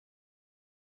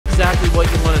exactly what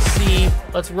you want to see.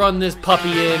 Let's run this puppy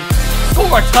in. Score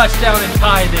a touchdown and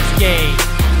tie this game.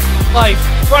 Life,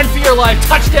 run for your life,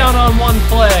 touchdown on one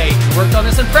play. Worked on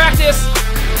this in practice.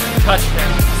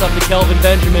 Touchdown. It's up to Kelvin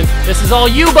Benjamin. This is all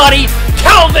you, buddy.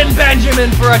 Kelvin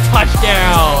Benjamin for a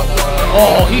touchdown.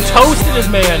 Oh, he toasted his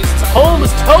man.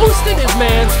 Holmes toasted his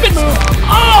man. Spin move.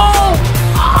 Oh!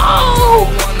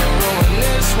 Oh!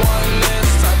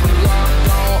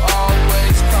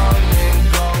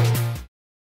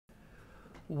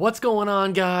 What's going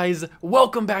on, guys?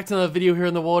 Welcome back to another video here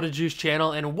on the Water Juice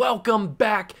channel, and welcome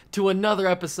back to another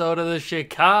episode of the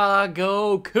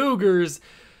Chicago Cougars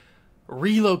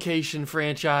Relocation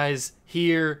franchise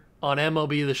here on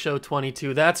MLB The Show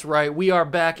 22. That's right, we are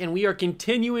back and we are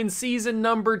continuing season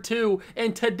number 2,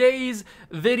 and today's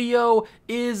video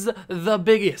is the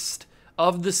biggest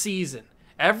of the season.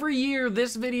 Every year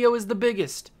this video is the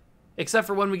biggest, except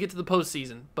for when we get to the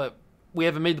postseason, but we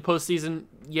haven't made the postseason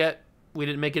yet. We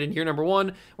didn't make it in year number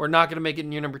 1. We're not going to make it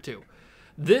in year number 2.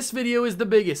 This video is the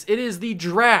biggest. It is the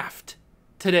draft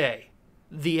today.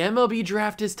 The MLB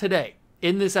draft is today.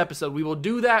 In this episode, we will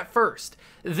do that first.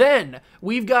 Then,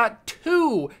 we've got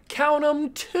 2, count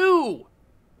them, 2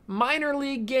 minor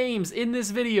league games in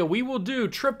this video. We will do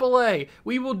AAA.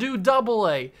 We will do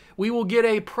AA. We will get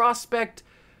a prospect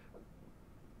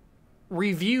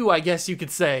review, I guess you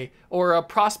could say, or a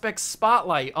prospect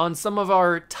spotlight on some of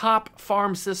our top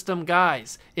farm system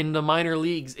guys in the minor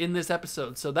leagues in this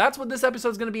episode. So that's what this episode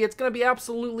is going to be. It's going to be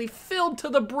absolutely filled to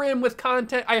the brim with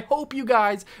content. I hope you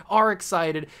guys are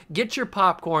excited. Get your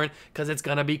popcorn because it's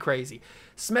going to be crazy.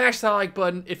 Smash that like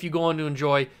button if you go on to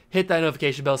enjoy. Hit that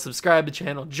notification bell, subscribe to the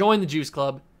channel, join the Juice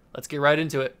Club. Let's get right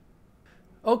into it.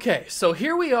 Okay, so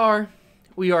here we are.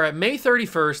 We are at May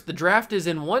 31st. The draft is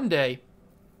in 1 day.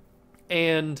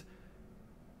 And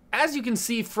as you can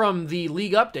see from the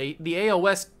league update, the AL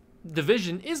West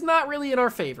division is not really in our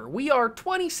favor. We are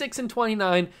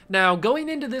 26-29. Now, going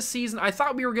into this season, I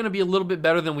thought we were going to be a little bit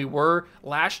better than we were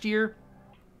last year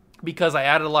because I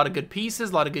added a lot of good pieces,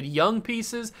 a lot of good young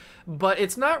pieces, but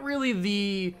it's not really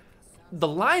the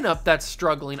lineup that's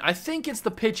struggling. I think it's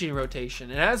the pitching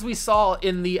rotation. And as we saw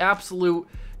in the absolute,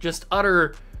 just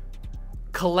utter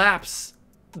collapse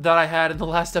that I had in the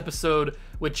last episode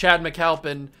with Chad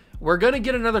McAlpin, we're going to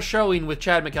get another showing with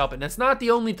Chad McAlpin. That's not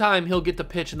the only time he'll get to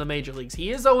pitch in the major leagues.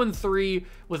 He is 0-3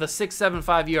 with a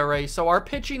 6.75 ERA, so our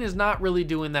pitching is not really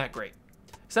doing that great.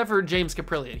 Except for James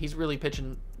Caprillion. He's really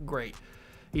pitching great.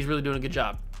 He's really doing a good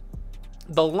job.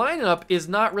 The lineup is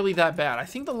not really that bad. I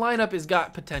think the lineup has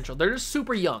got potential. They're just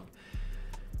super young.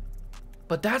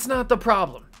 But that's not the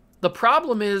problem. The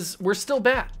problem is we're still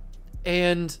bad.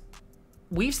 And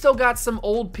we've still got some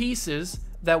old pieces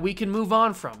that we can move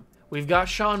on from. We've got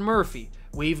Sean Murphy.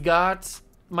 We've got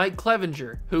Mike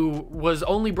Clevenger, who was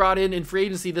only brought in free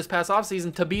agency this past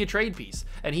offseason to be a trade piece,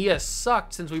 and he has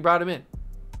sucked since we brought him in.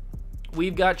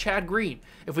 We've got Chad Green.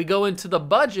 If we go into the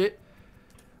budget,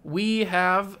 we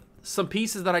have some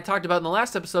pieces that I talked about in the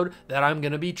last episode that I'm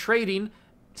going to be trading,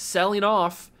 selling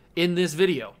off in this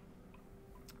video.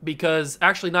 Because,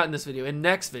 actually not in this video, in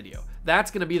next video.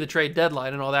 That's going to be the trade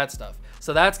deadline and all that stuff.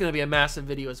 So that's going to be a massive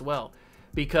video as well.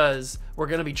 Because we're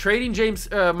going to be trading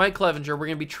Mike Clevenger. We're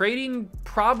going to be trading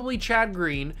probably Chad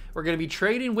Green. We're going to be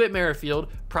trading Whit Merrifield.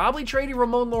 Probably trading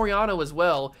Ramon Laureano as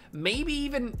well. Maybe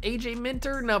even AJ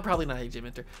Minter. No, probably not AJ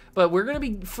Minter. But we're going to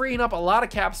be freeing up a lot of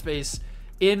cap space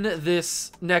in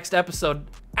this next episode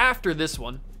after this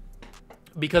one.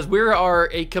 Because we are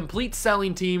a complete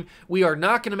selling team. We are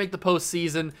not going to make the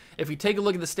postseason. If you take a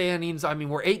look at the standings, I mean,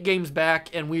 we're 8 games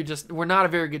back, and we're not a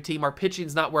very good team. Our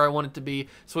pitching's not where I want it to be,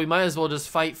 so we might as well just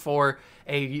fight for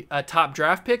a top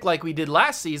draft pick like we did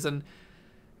last season,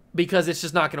 because it's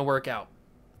just not going to work out.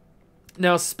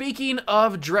 Now, speaking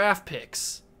of draft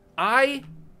picks, I've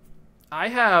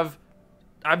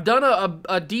done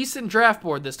a decent draft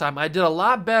board this time. I did a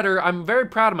lot better. I'm very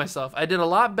proud of myself. I did a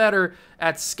lot better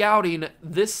at scouting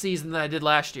this season than I did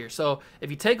last year. So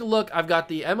if you take a look, I've got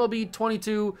the MLB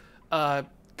 22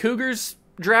 Cougars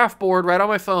draft board right on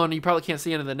my phone. You probably can't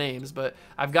see any of the names, but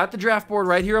I've got the draft board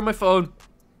right here on my phone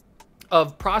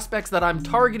of prospects that I'm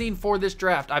targeting for this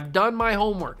draft. I've done my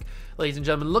homework. Ladies and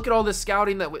gentlemen, look at all this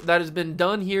scouting that has been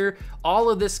done here. All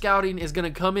of this scouting is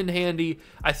going to come in handy.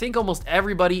 I think almost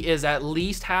everybody is at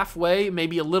least halfway,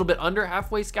 maybe a little bit under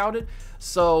halfway scouted.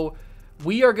 So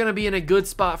we are going to be in a good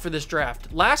spot for this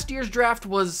draft. Last year's draft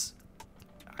was,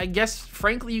 I guess,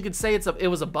 frankly, you could say it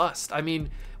was a bust. I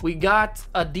mean, we got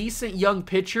a decent young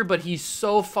pitcher, but he's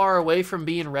so far away from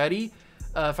being ready.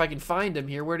 If I can find him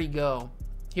here, where'd he go?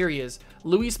 Here he is,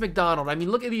 Luis McDonald. I mean,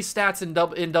 look at these stats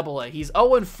in AA. He's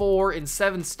 0-4 in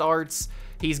 7 starts.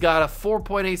 He's got a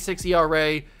 4.86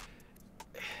 ERA.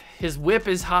 His whip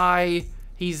is high.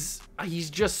 He's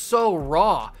just so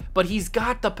raw, but he's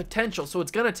got the potential, so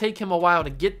it's going to take him a while to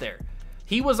get there.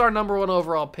 He was our #1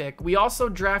 overall pick. We also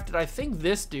drafted, I think,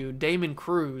 this dude, Damon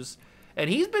Cruz, and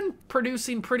he's been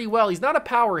producing pretty well. He's not a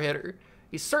power hitter.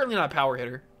 He's certainly not a power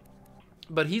hitter,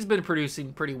 but he's been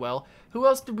producing pretty well. Who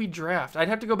else did we draft? I'd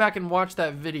have to go back and watch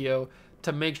that video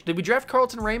to make sure. Did we draft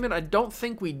Carlton Raymond? I don't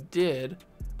think we did,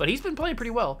 but he's been playing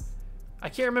pretty well. I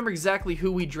can't remember exactly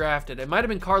who we drafted. It might have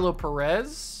been Carlo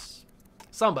Perez.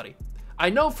 Somebody. I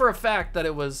know for a fact that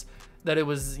it was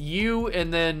you,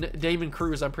 and then Damon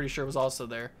Cruz, I'm pretty sure, was also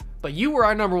there. But you were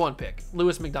our #1 pick,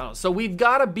 Lewis McDonald. So we've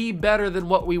got to be better than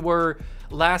what we were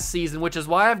last season, which is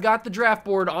why I've got the draft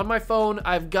board on my phone.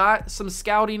 I've got some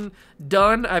scouting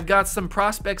done. I've got some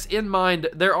prospects in mind.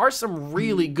 There are some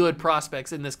really good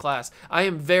prospects in this class. I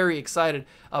am very excited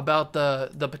about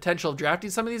the potential of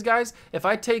drafting some of these guys. If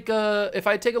I take a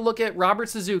look at Robert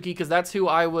Suzuki, because that's who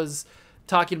I was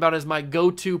talking about as my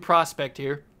go-to prospect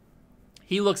here,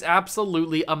 he looks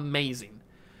absolutely amazing.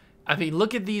 I mean,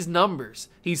 look at these numbers.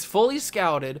 He's fully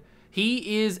scouted.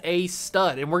 He is a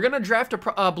stud. And we're going to draft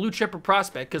a blue chipper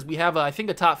prospect because we have, I think,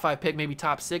 a top 5 pick, maybe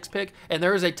top 6 pick. And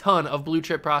there is a ton of blue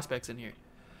chip prospects in here.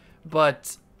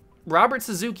 But Robert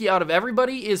Suzuki, out of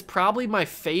everybody, is probably my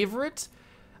favorite.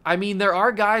 I mean, there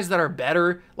are guys that are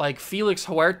better, like Felix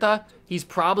Huerta. He's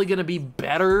probably going to be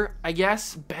better, I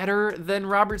guess, better than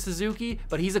Robert Suzuki.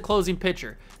 But he's a closing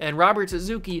pitcher. And Robert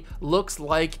Suzuki looks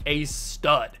like a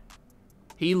stud.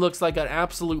 He looks like an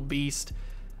absolute beast.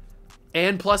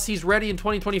 And plus, he's ready in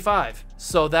 2025.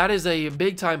 So that is a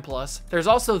big-time plus. There's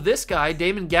also this guy,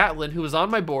 Damon Gatlin, who is on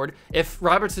my board. If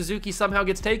Robert Suzuki somehow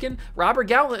gets taken, Robert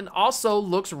Gatlin also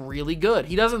looks really good.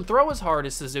 He doesn't throw as hard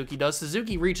as Suzuki does.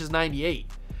 Suzuki reaches 98.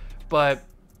 But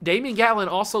Damon Gatlin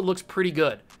also looks pretty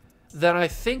good. Then I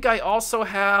think I also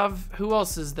have... Who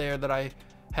else is there that I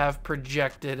have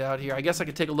projected out here? I guess I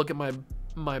could take a look at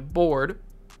my board.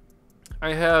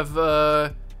 I have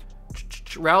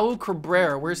Raul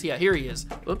Cabrera. Where's he at? Here he is.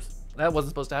 Oops, that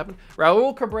wasn't supposed to happen.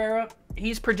 Raul Cabrera,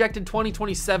 he's projected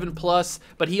 2027 plus,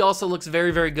 but he also looks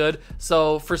very, very good.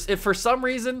 So if for some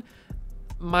reason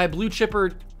my blue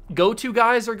chipper go-to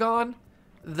guys are gone,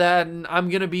 then I'm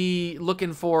going to be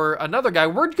looking for another guy.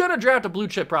 We're going to draft a blue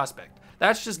chip prospect.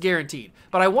 That's just guaranteed.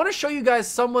 But I want to show you guys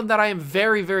someone that I am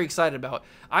very, very excited about.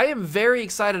 I am very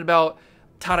excited about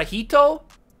Tadahito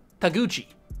Taguchi.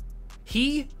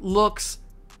 He looks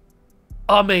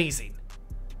amazing.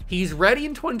 He's ready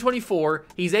in 2024.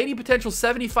 He's 80 potential,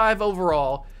 75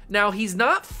 overall. Now, he's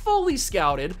not fully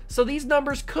scouted, so these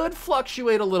numbers could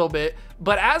fluctuate a little bit.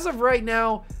 But as of right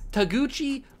now,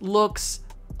 Taguchi looks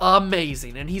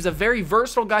amazing. And he's a very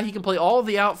versatile guy. He can play all of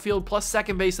the outfield plus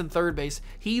second base and third base.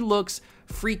 He looks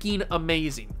freaking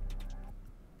amazing.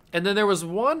 And then there was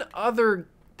one other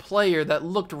player that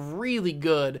looked really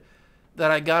good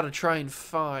that I got to try and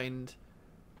find.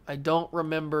 I don't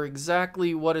remember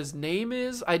exactly what his name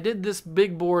is. I did this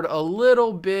big board a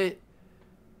little bit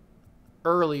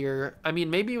earlier. I mean,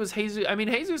 maybe it was Jesus. I mean,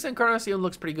 Jesus Encarnacion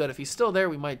looks pretty good. If he's still there,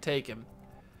 we might take him.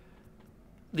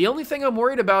 The only thing I'm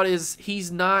worried about is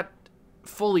he's not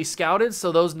fully scouted,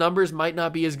 so those numbers might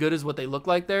not be as good as what they look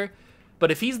like there.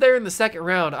 But if he's there in the second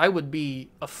round, I would be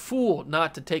a fool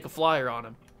not to take a flyer on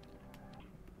him,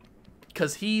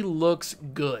 because he looks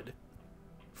good.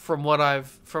 From what I've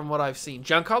seen.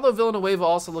 Giancarlo Villanueva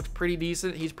also looks pretty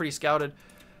decent. He's pretty scouted.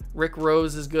 Rick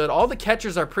Rose is good. All the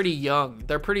catchers are pretty young.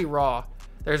 They're pretty raw.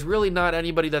 There's really not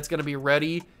anybody that's going to be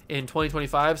ready in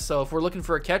 2025. So if we're looking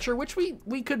for a catcher, which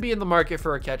we could be in the market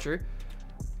for a catcher,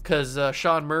 because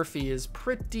Sean Murphy is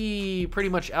pretty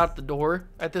much out the door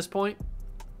at this point.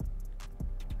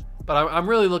 But I'm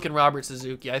really looking Robert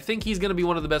Suzuki. I think he's going to be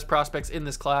one of the best prospects in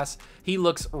this class. He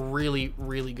looks really,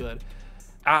 really good.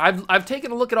 I've taken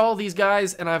a look at all these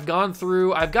guys, and I've gone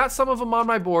through. I've got some of them on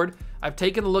my board. I've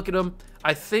taken a look at them.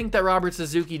 I think that Robert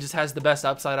Suzuki just has the best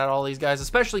upside out of all these guys,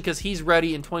 especially because he's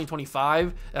ready in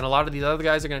 2025, and a lot of these other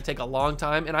guys are going to take a long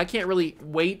time, and I can't really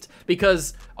wait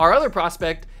because our other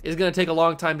prospect is going to take a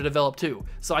long time to develop too.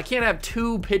 So I can't have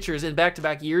 2 pitchers in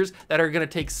back-to-back years that are going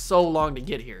to take so long to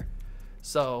get here.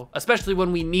 So, especially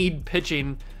when we need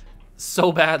pitching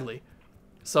so badly.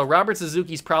 So Robert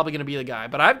Suzuki's probably going to be the guy.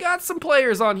 But I've got some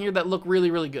players on here that look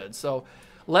really, really good. So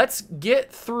let's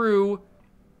get through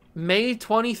May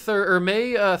 23rd or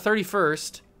May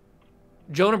 31st.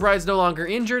 Jonah Bride's no longer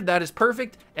injured. That is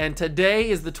perfect. And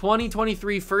today is the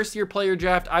 2023 first-year player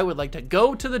draft. I would like to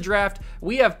go to the draft.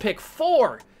 We have pick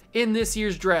 4 in this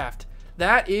year's draft.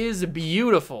 That is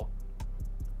beautiful.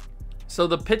 So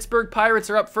the Pittsburgh Pirates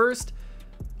are up first.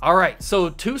 All right, so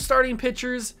 2 starting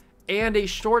pitchers and a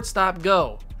shortstop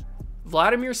go.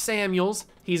 Vladimir Samuels,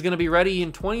 he's going to be ready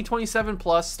in 2027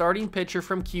 plus, starting pitcher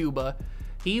from Cuba.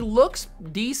 He looks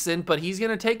decent, but he's going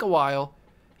to take a while.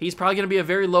 He's probably going to be a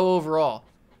very low overall.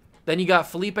 Then you got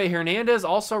Felipe Hernandez,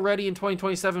 also ready in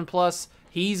 2027 plus.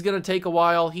 He's going to take a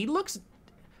while. He looks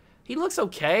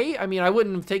okay. I mean, I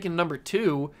wouldn't have taken number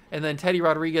 2. And then Teddy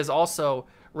Rodriguez, also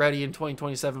ready in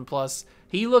 2027 plus.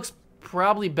 He looks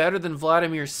probably better than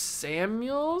Vladimir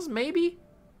Samuels, maybe?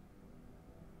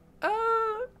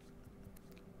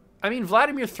 I mean,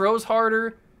 Vladimir throws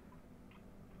harder.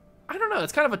 I don't know.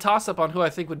 It's kind of a toss-up on who I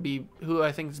think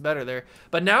is better there.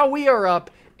 But now we are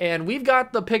up, and we've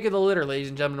got the pick of the litter, ladies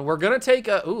and gentlemen. We're gonna take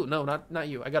a. Ooh, no, not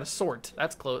you. I got a sort.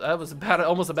 That's close. That was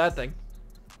almost a bad thing.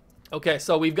 Okay,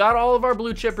 so we've got all of our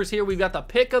blue chippers here. We've got the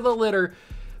pick of the litter.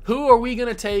 Who are we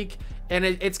gonna take? And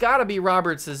it's got to be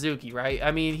Robert Suzuki, right?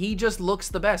 I mean, he just looks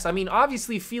the best. I mean,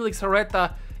 obviously, Felix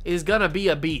Herrera is going to be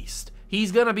a beast.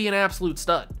 He's going to be an absolute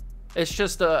stud. It's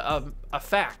just a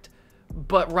fact.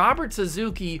 But Robert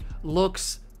Suzuki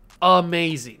looks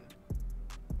amazing.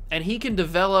 And he can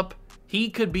develop. He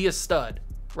could be a stud.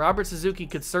 Robert Suzuki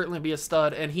could certainly be a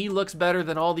stud. And he looks better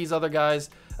than all these other guys,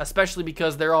 especially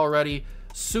because they're already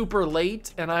super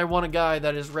late. And I want a guy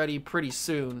that is ready pretty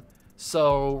soon.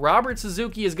 So Robert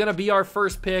Suzuki is going to be our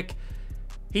first pick.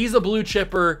 He's a blue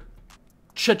chipper.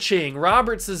 Cha-ching.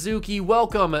 Robert Suzuki,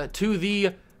 welcome to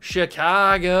the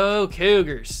Chicago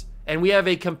Cougars. And we have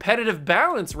a competitive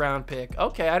balance round pick.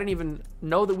 Okay, I didn't even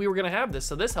know that we were going to have this,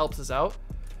 so this helps us out.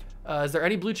 Is there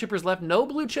any blue chippers left? No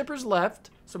blue chippers left,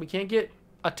 so we can't get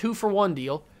a 2-for-1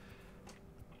 deal.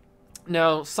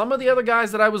 Now, some of the other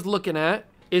guys that I was looking at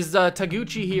is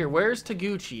Taguchi here. Where's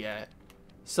Taguchi at?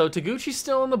 So Taguchi's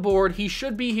still on the board. He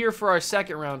should be here for our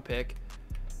 2nd round pick.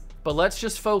 But let's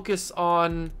just focus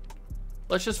on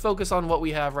what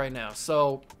we have right now.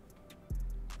 So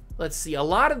let's see. A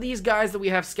lot of these guys that we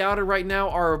have scouted right now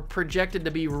are projected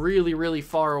to be really, really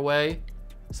far away.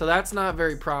 So that's not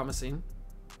very promising.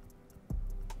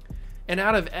 And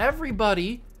out of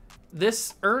everybody,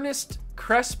 this Ernest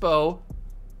Crespo,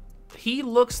 he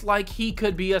looks like he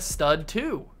could be a stud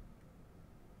too.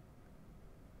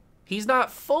 He's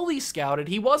not fully scouted.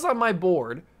 He was on my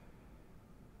board,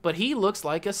 but he looks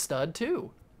like a stud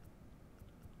too.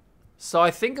 So I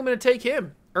think I'm going to take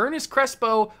him. Ernest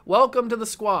Crespo, welcome to the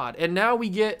squad. And now we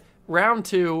get round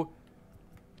 2.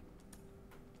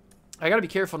 I got to be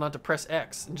careful not to press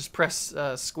X and just press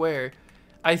square.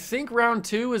 I think round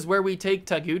 2 is where we take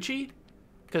Taguchi,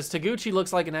 because Taguchi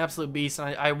looks like an absolute beast,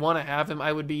 and I want to have him.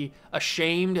 I would be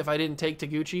ashamed if I didn't take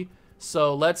Taguchi.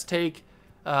 So let's take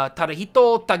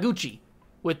Tadahito Taguchi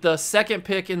with the 2nd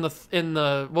pick the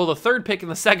 3rd pick in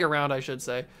the 2nd round, I should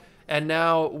say. And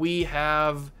now we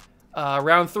have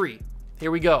round 3.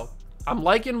 Here we go. I'm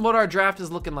liking what our draft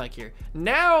is looking like here.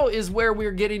 Now is where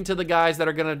we're getting to the guys that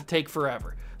are going to take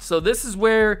forever. So this is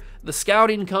where the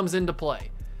scouting comes into play.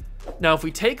 Now, if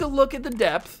we take a look at the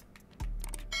depth,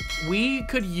 we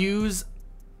could use,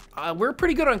 we're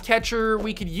pretty good on catcher.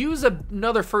 We could use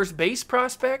another first base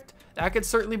prospect. That could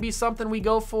certainly be something we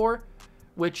go for,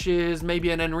 which is maybe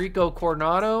an Enrico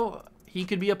Coronado. He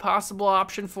could be a possible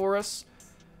option for us.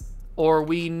 Or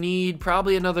we need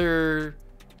probably another,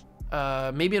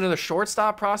 maybe another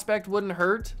shortstop prospect wouldn't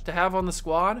hurt to have on the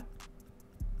squad.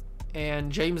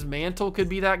 And James Mantle could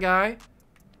be that guy.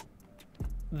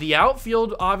 The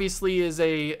outfield obviously is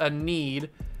a need,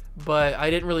 but I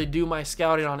didn't really do my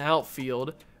scouting on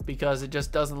outfield because it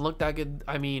just doesn't look that good.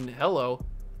 I mean, hello.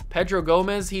 Pedro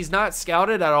Gomez, he's not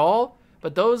scouted at all,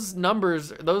 but those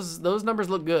numbers, those numbers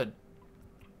look good.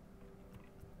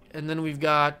 And then we've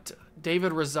got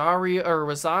David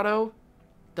Rosado.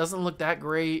 Doesn't look that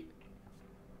great.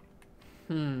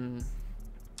 I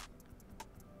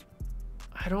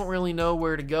don't really know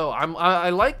where to go. I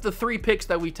like the 3 picks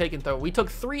that we've taken though. We took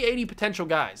 3 80 potential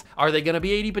guys. Are they going to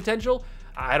be 80 potential?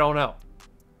 I don't know.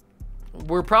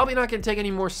 We're probably not going to take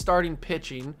any more starting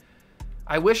pitching.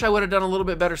 I wish I would have done a little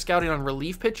bit better scouting on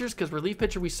relief pitchers, because relief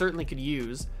pitcher we certainly could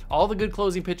use. All the good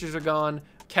closing pitchers are gone.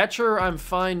 Catcher I'm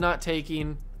fine not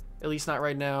taking, at least not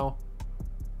right now.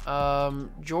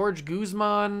 George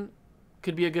Guzman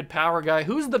could be a good power guy.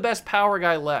 Who's the best power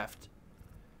guy left?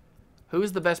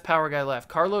 Who's the best power guy left?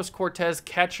 Carlos Cortez,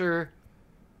 catcher.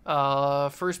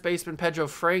 First baseman Pedro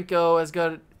Franco has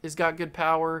got good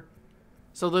power.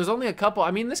 So there's only a couple.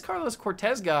 I mean, this Carlos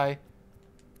Cortez guy,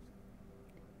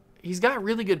 he's got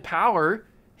really good power.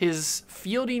 His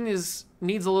fielding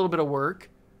needs a little bit of work.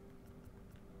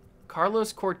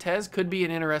 Carlos Cortez could be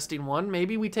an interesting one.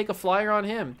 Maybe we take a flyer on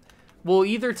him. We'll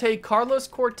either take Carlos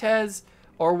Cortez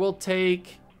or we'll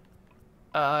take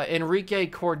Enrique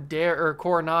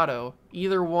Coronado.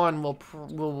 Either one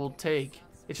we'll take.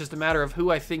 It's just a matter of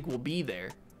who I think will be there.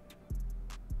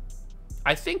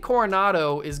 I think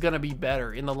Coronado is going to be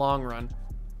better in the long run.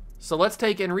 So let's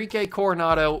take Enrique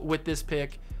Coronado with this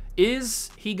pick.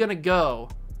 Is he going to go?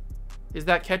 Is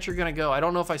that catcher going to go? I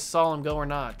don't know if I saw him go or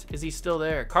not. Is he still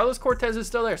there? Carlos Cortez is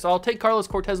still there. So I'll take Carlos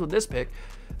Cortez with this pick.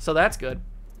 So that's good.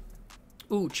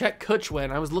 Ooh, check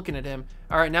Kutchwin. I was looking at him.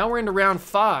 All right, now we're into round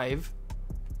 5.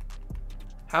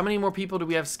 How many more people do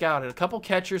we have scouted? A couple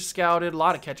catchers scouted. A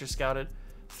lot of catchers scouted.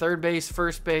 Third base,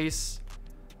 first base.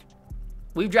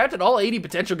 We've drafted all 80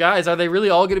 potential guys. Are they really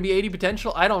all going to be 80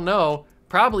 potential? I don't know.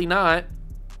 Probably not.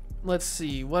 Let's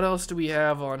see. What else do we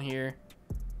have on here?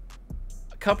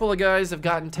 A couple of guys have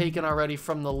gotten taken already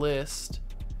from the list.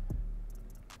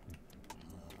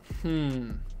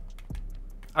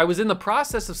 I was in the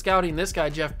process of scouting this guy,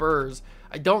 Jeff Burrs.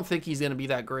 I don't think he's going to be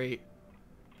that great.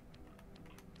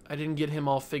 I didn't get him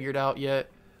all figured out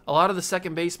yet. A lot of the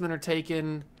second basemen are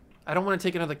taken. I don't want to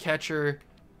take another catcher.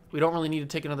 We don't really need to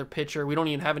take another pitcher. We don't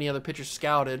even have any other pitchers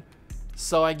scouted.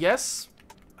 So I guess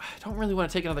I don't really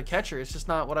want to take another catcher. It's just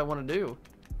not what I want to do.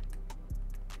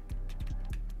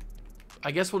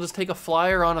 I guess we'll just take a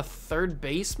flyer on a third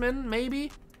baseman,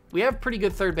 maybe? We have pretty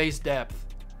good third base depth.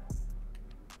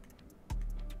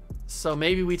 So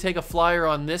maybe we take a flyer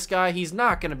on this guy. He's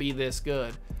not going to be this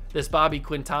good. This Bobby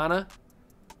Quintana.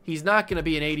 He's not going to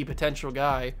be an 80 potential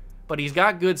guy, but he's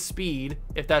got good speed,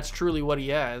 if that's truly what he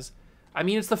has. I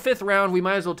mean, it's the 5th round. We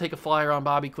might as well take a flyer on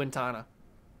Bobby Quintana.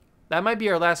 That might be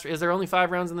our last. Is there only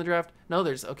 5 rounds in the draft? No,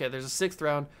 there's a 6th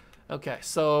round. Okay,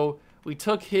 so we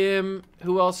took him.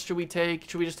 Who else should we take?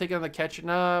 Should we just take another catcher?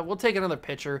 Nah, we'll take another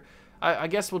pitcher. I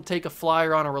guess we'll take a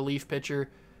flyer on a relief pitcher.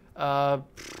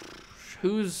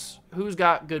 Who's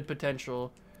got good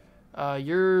potential?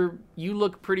 You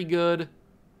look pretty good.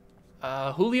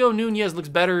 Julio Nunez looks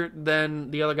better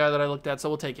than the other guy that I looked at, so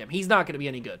we'll take him. He's not going to be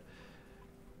any good.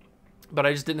 But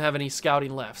I just didn't have any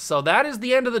scouting left. So that is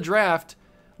the end of the draft.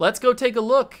 Let's go take a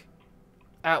look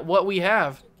at what we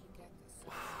have.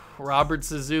 Robert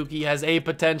Suzuki has A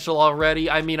potential already.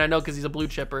 I mean, I know because he's a blue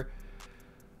chipper.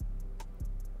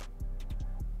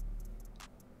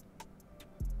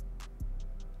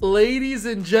 Ladies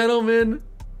and gentlemen,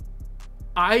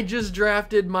 I just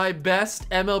drafted my best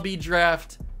MLB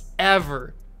draft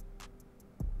ever.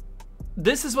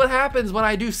 This is what happens when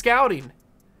I do scouting.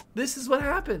 This is what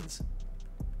happens.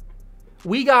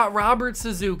 We got Robert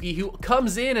Suzuki, who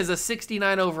comes in as a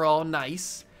 69 overall,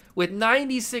 nice, with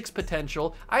 96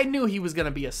 potential. I knew he was going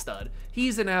to be a stud.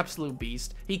 He's an absolute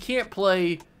beast. He can't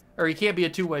play, or he can't be a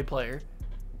two-way player.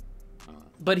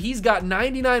 But he's got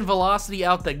 99 velocity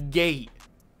out the gate.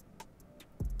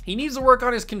 He needs to work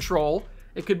on his control.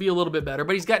 It could be a little bit better,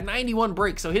 but he's got 91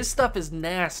 breaks, so his stuff is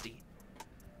nasty.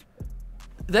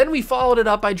 Then we followed it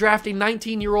up by drafting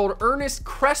 19-year-old Ernest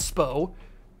Crespo,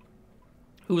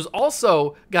 who's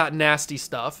also got nasty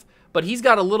stuff, but he's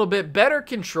got a little bit better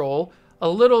control, a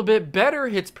little bit better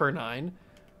hits per 9.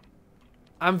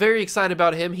 I'm very excited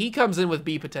about him. He comes in with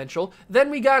B potential. Then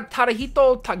we got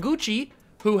Tadahito Taguchi,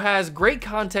 who has great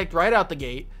contact right out the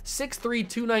gate, 6'3",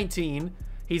 219.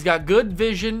 He's got good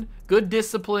vision, good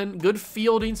discipline, good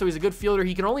fielding, so he's a good fielder.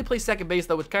 He can only play second base,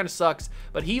 though, which kind of sucks,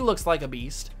 but he looks like a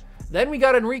beast. Then we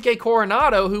got Enrique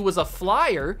Coronado, who was a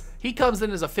flyer. He comes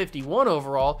in as a 51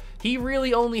 overall. He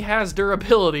really only has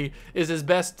durability is his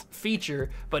best feature,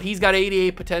 but he's got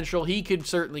 88 potential. He could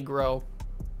certainly grow.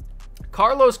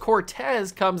 Carlos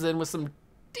Cortez comes in with some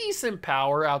decent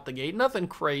power out the gate. Nothing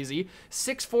crazy.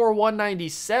 6'4",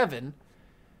 197.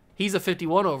 He's a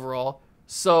 51 overall.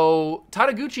 So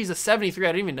Tadaguchi's a 73. I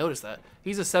didn't even notice that.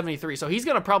 He's a 73. So he's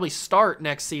going to probably start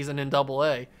next season in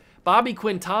AA. Bobby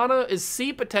Quintana is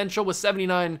C potential with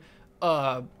 79.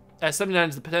 79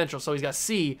 is the potential, so he's got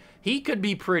C. He could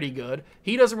be pretty good.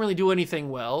 He doesn't really do anything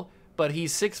well, but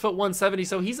he's 6'1", 170,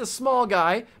 so he's a small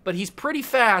guy, but he's pretty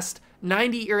fast.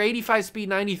 90 or 85 speed,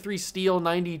 93 steal,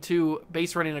 92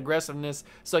 base running aggressiveness.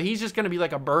 So he's just going to be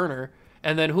like a burner.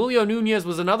 And then Julio Nunez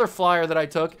was another flyer that I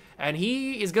took, and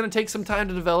he is going to take some time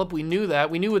to develop. We knew that.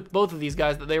 We knew with both of these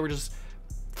guys that they were just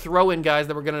throw-in guys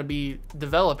that were going to be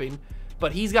developing.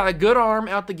 But he's got a good arm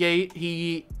out the gate.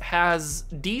 He has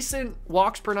decent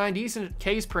walks per 9, decent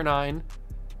Ks per 9,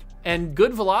 and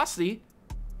good velocity.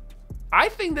 I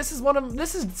think this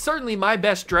is certainly my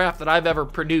best draft that I've ever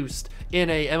produced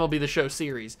in a MLB The Show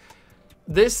series.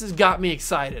 This has got me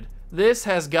excited. This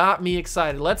has got me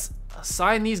excited. Let's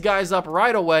sign these guys up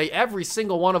right away. Every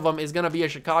single one of them is going to be a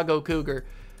Chicago Cougar.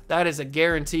 That is a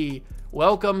guarantee.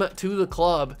 Welcome to the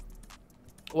club.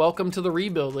 Welcome to the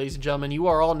rebuild, ladies and gentlemen. You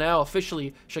are all now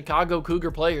officially Chicago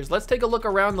Cougar players. Let's take a look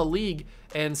around the league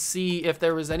and see if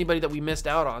there was anybody that we missed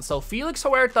out on. So Felix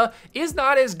Huerta is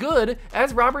not as good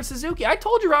as Robert Suzuki. I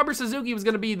told you Robert Suzuki was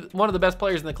going to be one of the best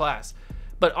players in the class.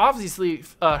 But obviously,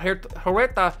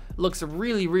 Huerta looks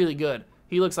really, really good.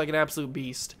 He looks like an absolute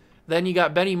beast. Then you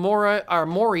got Benny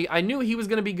Mori. I knew he was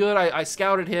going to be good. I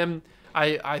scouted him.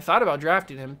 I thought about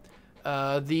drafting him.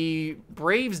 The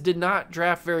Braves did not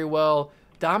draft very well.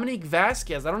 Dominique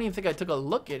Vasquez, I don't even think I took a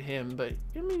look at him, but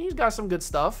I mean, he's got some good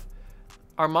stuff.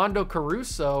 Armando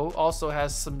Caruso also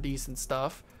has some decent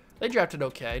stuff. They drafted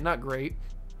okay, not great.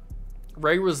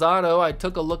 Ray Rosado, I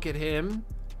took a look at him.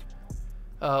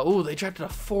 Oh, they drafted a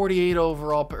 48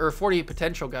 overall, or 48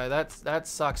 potential guy. That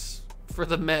sucks for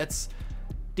the Mets.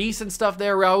 Decent stuff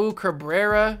there. Raul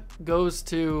Cabrera goes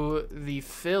to the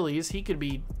Phillies. He could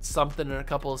be something in a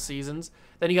couple of seasons.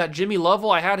 Then you got Jimmy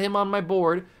Lovell. I had him on my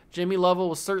board. Jimmy Lovell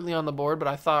was certainly on the board,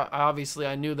 but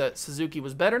I knew that Suzuki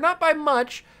was better. Not by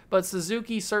much, but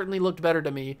Suzuki certainly looked better to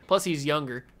me. Plus, he's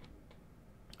younger.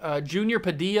 Junior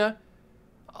Padilla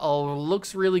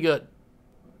looks really good.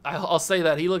 I'll say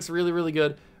that. He looks really, really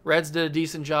good. Reds did a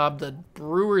decent job. The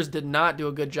Brewers did not do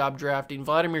a good job drafting.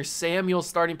 Vladimir Samuel,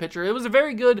 starting pitcher. It was a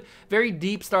very good, very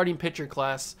deep starting pitcher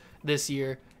class this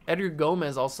year. Edgar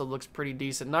Gomez also looks pretty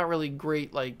decent. Not really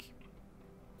great, like,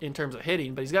 in terms of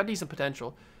hitting, but he's got decent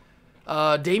potential.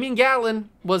 Damian Gatlin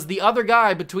was the other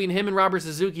guy between him and Robert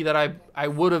Suzuki that I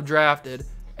would have drafted,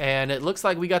 and it looks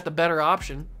like we got the better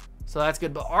option, so that's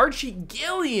good. But Archie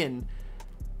Gillian,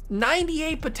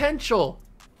 98 potential.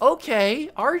 Okay,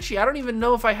 Archie, I don't even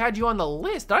know if I had you on the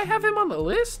list. Did I have him on the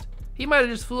list? He might have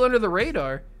just flew under the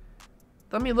radar.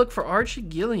 Let me look for Archie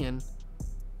Gillian.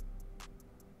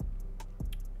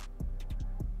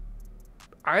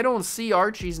 I don't see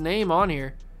Archie's name on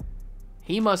here.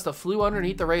 He must have flew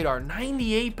underneath the radar.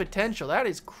 98 potential. That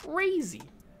is crazy.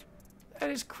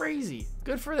 That is crazy.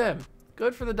 Good for them.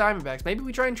 Good for the Diamondbacks. Maybe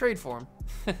we try and trade for him.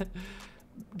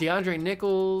 DeAndre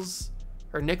Nicholas.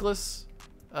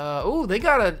 Oh, they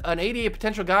got an 88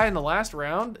 potential guy in the last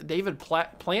round. David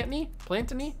Plantany?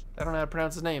 I don't know how to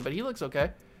pronounce his name, but he looks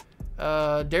okay.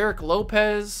 Derek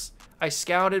Lopez, I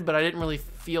scouted, but I didn't really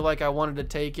feel like I wanted to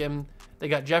take him. They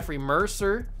got Jeffrey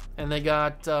Mercer, and they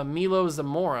got Milo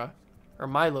Zamora.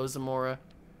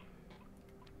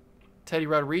 Teddy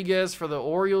Rodriguez for the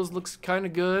Orioles looks kind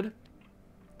of good.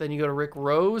 Then you go to Rick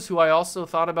Rose, who I also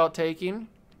thought about taking.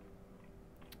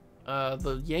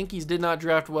 The Yankees did not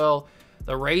draft well.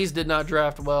 The Rays did not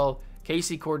draft well.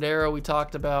 Casey Cordero we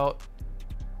talked about.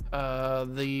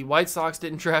 The White Sox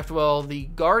didn't draft well. The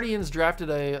Guardians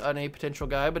drafted an A potential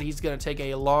guy, but he's going to take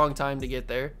a long time to get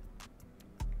there.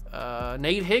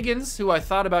 Nate Higgins, who I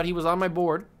thought about, he was on my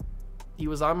board.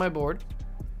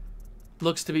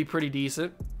 Looks to be pretty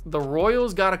decent. The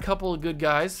Royals got a couple of good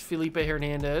guys. Felipe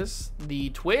Hernandez.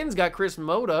 The Twins got Chris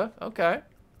Mota. Okay.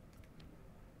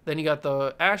 Then you got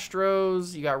the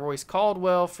Astros. You got Royce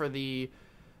Caldwell for the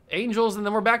Angels. And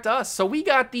then we're back to us. So we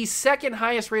got the second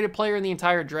highest rated player in the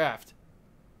entire draft.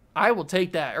 I will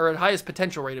take that. Or highest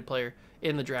potential rated player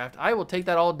in the draft. I will take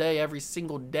that all day, every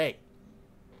single day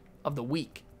of the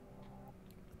week.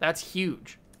 That's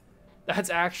huge.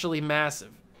 That's actually massive.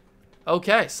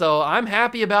 Okay, so I'm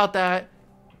happy about that.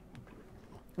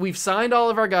 We've signed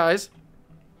all of our guys,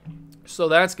 so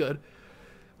that's good.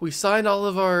 We've signed all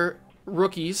of our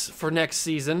rookies for next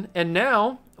season, and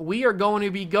now we are going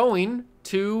to be going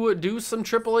to do some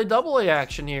AAA, AA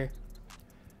action here.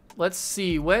 Let's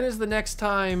see, when is the next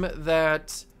time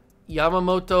that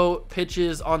Yamamoto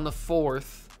pitches on the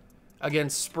 4th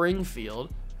against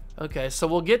Springfield? Okay, so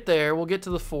we'll get there. We'll get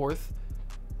to the 4th.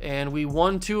 And we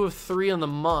won 2 of 3 on the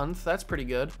month. That's pretty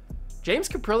good. James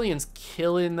Caprillian's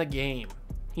killing the game.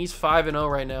 He's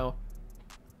 5-0 right now.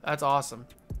 That's awesome.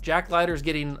 Jack Leiter's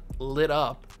getting lit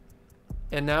up.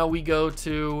 And now we go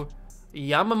to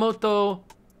Yamamoto.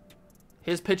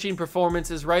 His pitching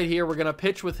performance is right here. We're going to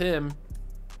pitch with him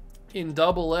in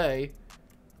AA.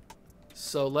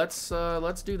 So let's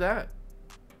do that.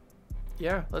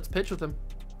 Yeah, let's pitch with him.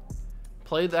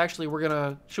 Actually, we're going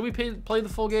to... Should we play the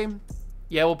full game?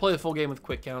 Yeah, we'll play the full game with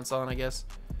quick counts on, I guess.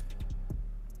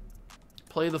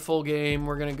 Play the full game.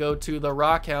 We're going to go to the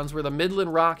Rockhounds. We're the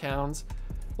Midland Rockhounds.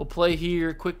 We'll play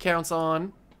here. Quick counts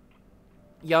on.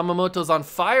 Yamamoto's on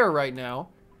fire right now.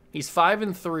 He's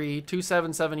 5-3,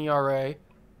 2.77 ERA.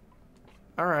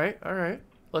 All right.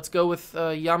 Let's go with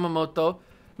Yamamoto.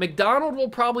 McDonald will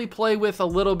probably play with a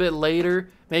little bit later.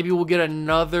 Maybe we'll get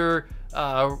another...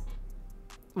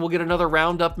 We'll get another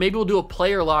roundup. Maybe we'll do a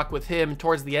player lock with him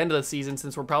towards the end of the season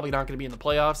since we're probably not going to be in the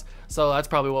playoffs. So that's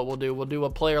probably what we'll do. We'll do a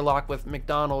player lock with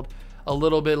McDonald a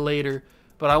little bit later.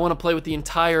 But I want to play with the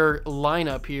entire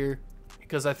lineup here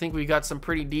because I think we got some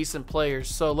pretty decent players.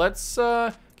 So let's,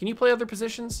 can you play other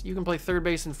positions? You can play third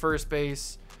base and first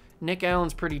base. Nick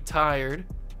Allen's pretty tired.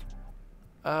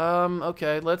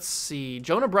 Okay, let's see.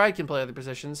 Jonah Bride can play other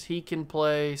positions. He can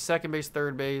play second base,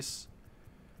 third base.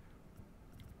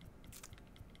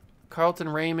 Carlton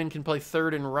Raymond can play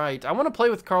third and right. I want to play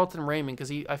with Carlton Raymond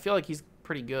because I feel like he's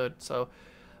pretty good. So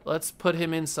let's put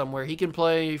him in somewhere. He can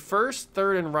play first,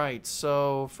 third, and right.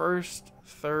 So first,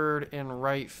 third, and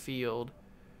right field.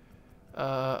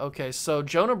 Okay, so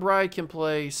Jonah Bride can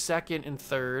play second and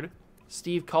third.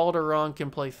 Steve Calderon can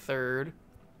play third.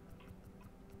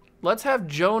 Let's have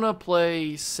Jonah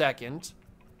play second.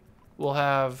 We'll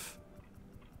have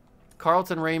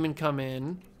Carlton Raymond come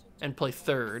in and play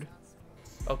third.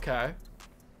 Okay.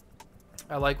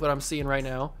 I like what I'm seeing right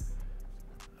now.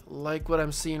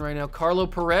 Carlo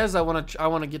Perez, I want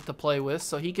to get to play with,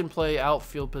 so he can play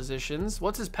outfield positions.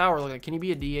 What's his power look like? Can he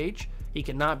be a DH? He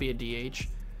cannot be a DH.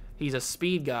 He's a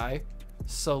speed guy.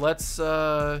 So let's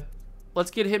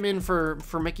get him in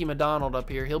for Mickey McDonald up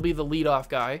here. He'll be the leadoff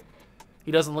guy.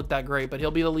 He doesn't look that great, but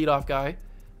he'll be the leadoff guy.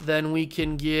 Then we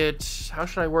can get, how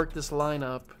should I work this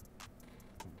lineup?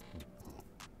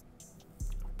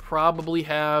 Probably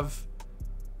have,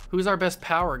 who's our best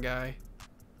power guy?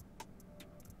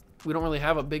 We don't really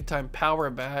have a big time power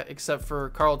bat except for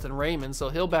Carlton Raymond, so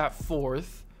he'll bat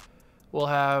fourth. We'll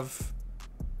have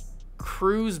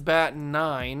Cruz bat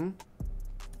 9.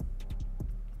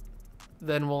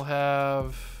 Then we'll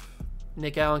have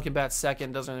Nick Allen can bat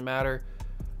second, doesn't really matter.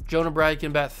 Jonah Bride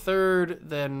can bat third,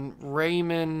 then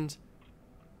Raymond,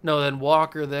 no, then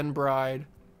Walker, then Bride,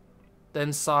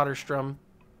 then Soderstrom,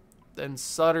 then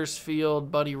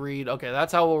Suttersfield, Buddy Reed. Okay,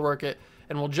 that's how we'll work it.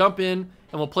 And we'll jump in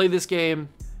and we'll play this game.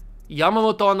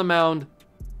 Yamamoto on the mound.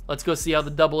 Let's go see how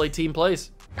the AA team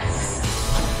plays.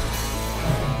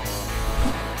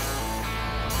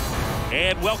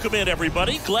 And welcome in,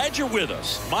 everybody. Glad you're with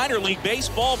us. Minor League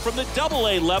Baseball from the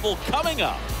AA level coming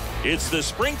up. It's the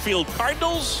Springfield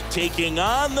Cardinals taking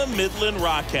on the Midland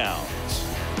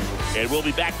Rockhounds. And we'll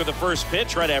be back with the first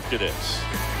pitch right after this.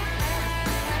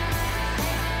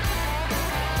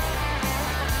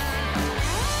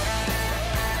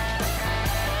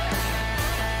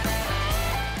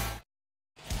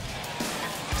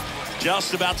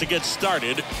 Just about to get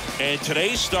started, and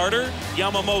today's starter,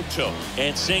 Yamamoto,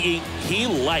 and singing he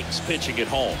likes pitching at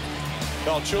home.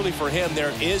 Well, truly for him,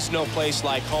 there is no place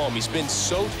like home. He's been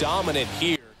so dominant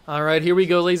here. All right, here we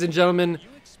go, ladies and gentlemen.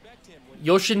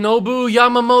 Yoshinobu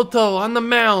Yamamoto on the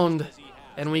mound,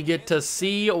 and we get to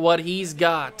see what he's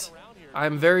got.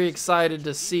 I'm very excited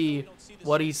to see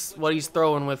what he's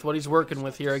throwing with, what he's working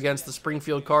with here against the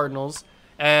Springfield Cardinals.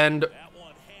 And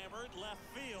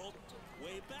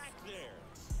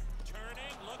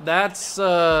that's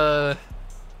not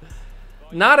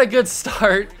a good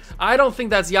start. I don't think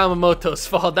that's Yamamoto's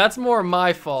fault. That's more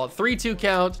my fault. 3-2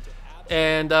 count.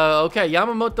 And, okay,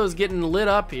 Yamamoto's getting lit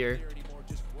up here.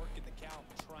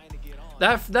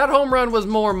 That home run was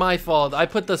more my fault. I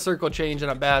put the circle change in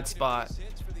a bad spot.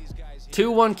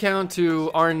 2-1 count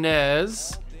to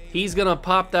Arnez. He's going to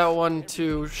pop that one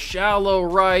to shallow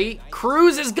right.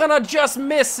 Cruz is going to just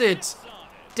miss it.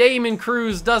 Damon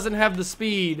Cruz doesn't have the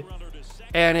speed.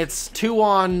 And it's 2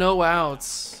 on, no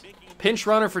outs. Pinch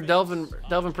runner for Delvin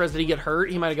Perez. Did he get hurt?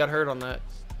 He might have got hurt on that.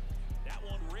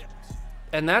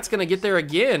 And that's going to get there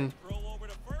again.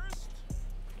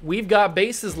 We've got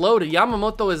bases loaded.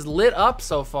 Yamamoto is lit up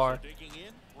so far.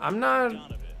 I'm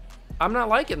not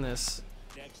liking this.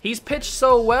 He's pitched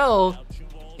so well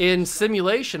in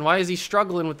simulation. Why is he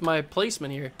struggling with my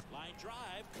placement here?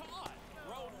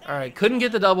 All right, couldn't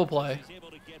get the double play.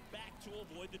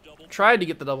 Tried to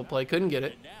get the double play, couldn't get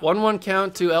it. 1-1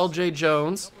 count to LJ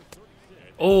Jones.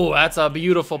 Oh, that's a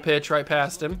beautiful pitch right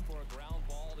past him.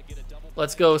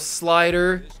 Let's go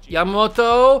slider.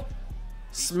 Yamamoto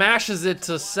smashes it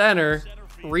to center.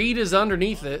 Reed is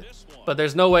underneath it, but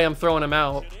there's no way I'm throwing him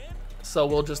out. So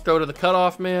we'll just throw to the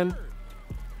cutoff man.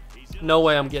 No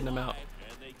way I'm getting him out.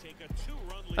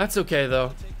 That's okay,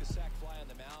 though.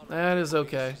 That is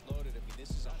okay.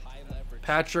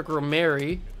 Patrick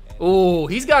Romeri. Oh,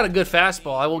 he's got a good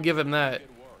fastball. I will give him that.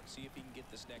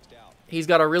 He's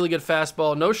got a really good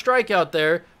fastball. No strikeout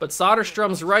there, but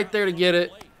Soderstrom's right there to get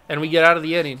it, and we get out of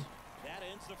the inning.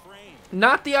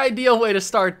 Not the ideal way to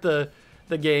start the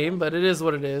game, but it is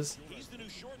what it is.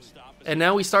 And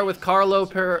now we start with Carlo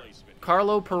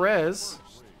Perez.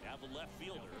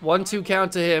 1-2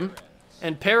 count to him,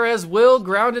 and Perez will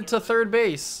ground it to third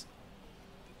base.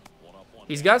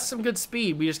 He's got some good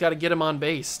speed. We just got to get him on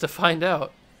base to find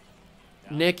out.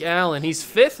 Nick Allen. He's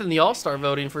 5th in the All-Star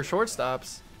voting for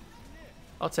shortstops.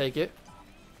 I'll take it.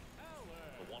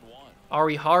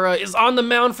 Arihara is on the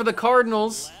mound for the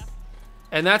Cardinals.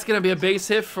 And that's going to be a base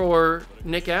hit for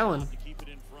Nick Allen.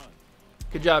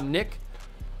 Good job, Nick.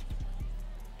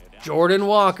 Jordan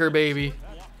Walker, baby.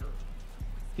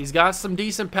 He's got some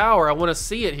decent power. I want to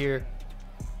see it here.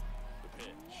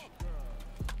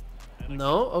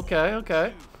 No? Okay,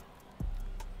 okay.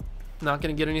 Not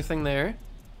going to get anything there.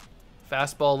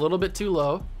 Fastball a little bit too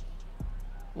low.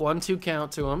 1-2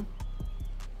 count to him.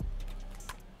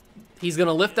 He's going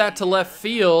to lift that to left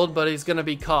field, but he's going to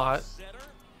be caught.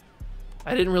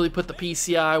 I didn't really put the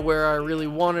PCI where I really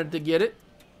wanted to get it.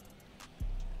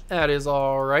 That is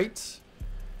all right.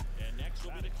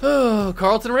 Oh,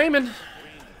 Carlton Raymond.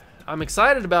 I'm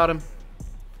excited about him.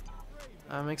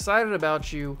 I'm excited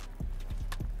about you.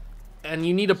 And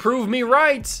you need to prove me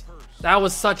right. That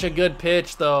was such a good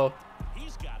pitch, though.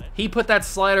 He put that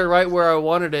slider right where I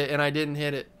wanted it, and I didn't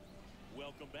hit it.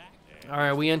 All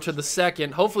right, we enter the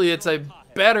second. Hopefully it's a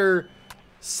better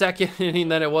second inning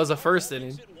than it was a first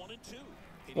inning.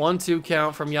 1-2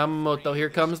 count from Yamamoto. Here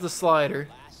comes the slider.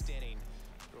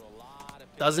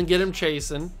 Doesn't get him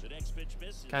chasing.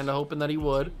 Kind of hoping that he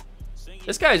would.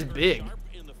 This guy's big.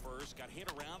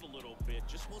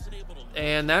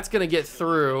 And that's going to get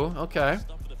through. Okay.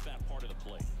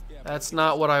 That's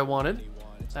not what I wanted.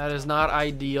 That is not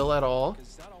ideal at all.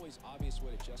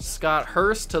 Scott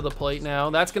Hurst to the plate now.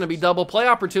 That's going to be double play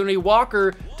opportunity.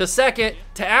 Walker to second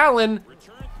to Allen.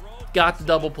 Got the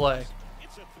double play.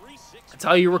 That's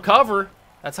how you recover.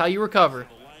 That's how you recover.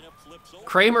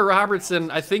 Kramer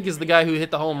Robertson, I think, is the guy who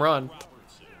hit the home run.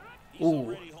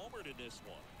 Ooh.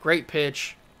 Great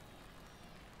pitch.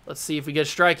 Let's see if we get a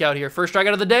strikeout here. First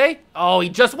strikeout of the day. Oh, he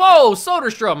just... Whoa,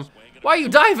 Soderstrom. Why are you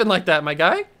diving like that, my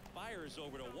guy?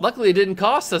 Luckily, it didn't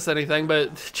cost us anything,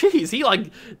 but, geez, he,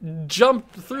 like,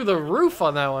 jumped through the roof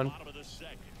on that one.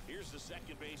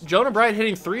 Jonah Bright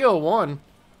hitting 301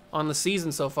 on the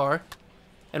season so far.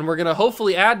 And we're going to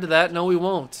hopefully add to that. No, we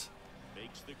won't.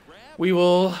 We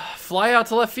will fly out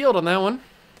to left field on that one.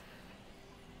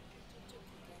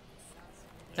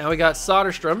 Now we got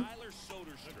Soderstrom.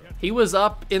 He was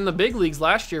up in the big leagues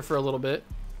last year for a little bit.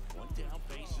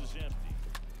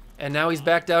 And now he's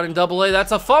back down in Double-A.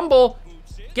 That's a fumble.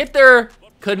 Get there.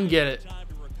 Couldn't get it.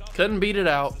 Couldn't beat it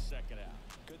out.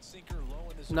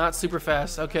 Not super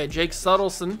fast. Okay, Jake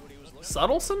Suttleson.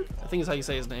 Suttleson? I think is how you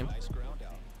say his name.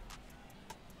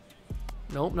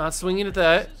 Nope, not swinging at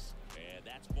that.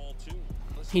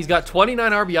 He's got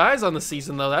 29 RBIs on the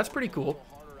season, though. That's pretty cool.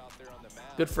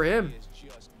 Good for him.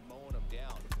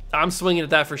 I'm swinging at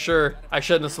that for sure. I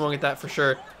shouldn't have swung at that for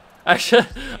sure. I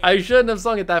shouldn't have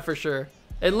swung at that for sure.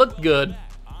 It looked good.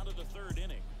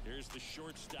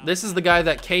 This is the guy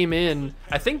that came in.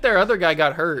 I think their other guy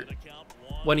got hurt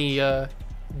when he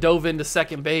dove into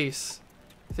second base.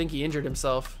 I think he injured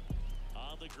himself.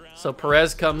 So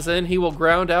Perez comes in. He will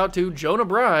ground out to Jonah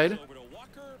Bride.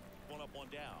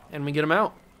 And we get him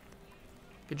out.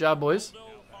 Good job, boys.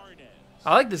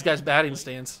 I like this guy's batting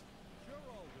stance.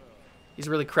 He's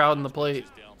really crowding the plate.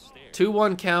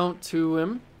 2-1 count to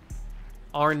him.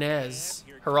 Arnez.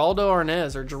 Geraldo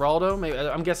Arnez or Geraldo? Maybe,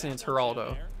 I'm guessing it's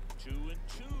Geraldo.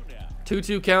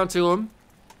 2-2 count to him.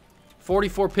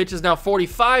 44 pitches, now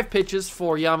 45 pitches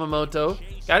for Yamamoto.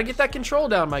 Gotta get that control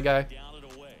down, my guy.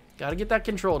 Gotta get that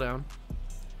control down.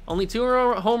 Only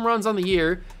 2 home runs on the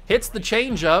year. Hits the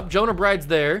changeup. Jonah Bride's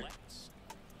there.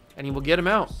 And he will get him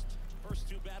out.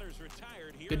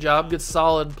 Good job. Good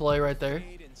solid play right there.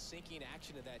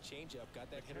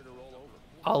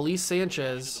 Ali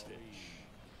Sanchez.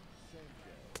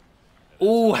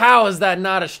 Ooh, how is that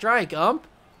not a strike, ump?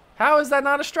 How is that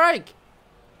not a strike?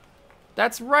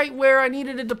 That's right where I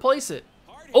needed it to place it.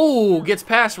 Ooh, gets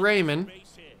past Raymond.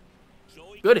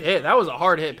 Good hit. That was a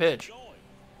hard hit pitch.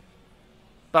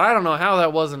 But I don't know how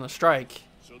that wasn't a strike.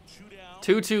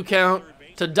 2-2 count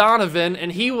to Donovan,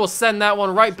 and he will send that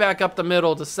one right back up the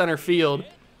middle to center field.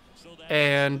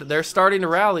 And they're starting to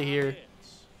rally here.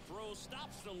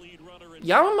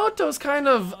 Yamamoto's kind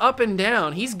of up and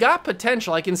down. He's got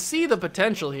potential. I can see the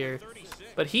potential here.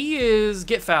 But he is...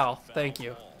 Get foul. Thank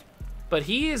you. But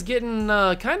he is getting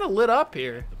kind of lit up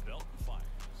here.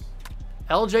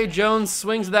 LJ Jones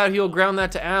swings that. He'll ground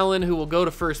that to Allen, who will go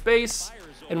to first base.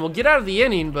 And we'll get out of the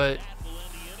inning, but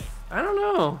I don't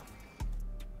know.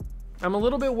 I'm a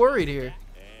little bit worried here.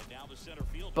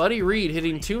 Buddy Reed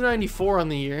hitting 294 on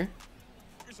the year.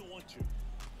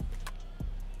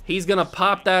 He's going to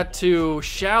pop that to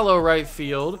shallow right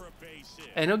field.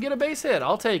 And he'll get a base hit.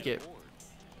 I'll take it.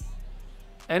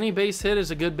 Any base hit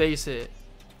is a good base hit.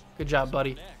 Good job,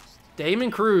 buddy.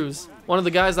 Damon Cruz, one of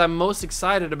the guys I'm most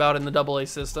excited about in the AA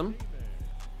system.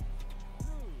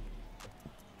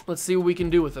 Let's see what we can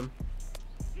do with him.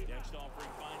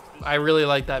 I really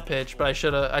like that pitch, but I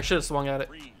should have swung at it.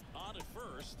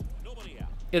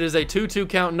 It is a 2-2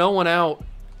 count, no one out.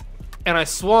 And I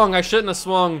swung. I shouldn't have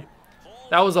swung.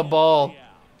 That was a ball.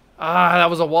 Ah,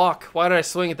 that was a walk. Why did I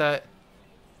swing at that?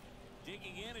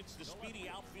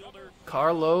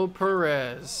 Carlo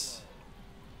Perez.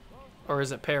 Or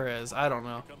is it Perez? I don't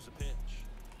know.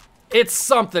 It's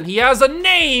something. He has a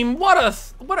name. What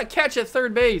a catch at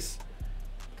third base.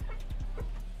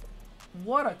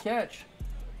 What a catch.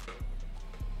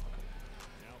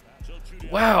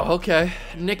 Wow, okay.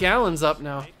 Nick Allen's up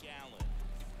now.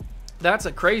 That's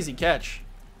a crazy catch.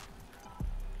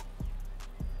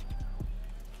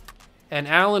 And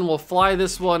Allen will fly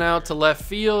this one out to left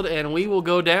field, and we will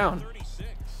go down.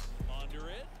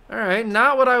 All right,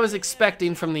 not what I was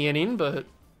expecting from the inning, but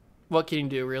what can you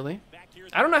do, really?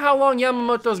 I don't know how long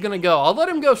Yamamoto's going to go. I'll let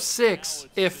him go 6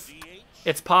 if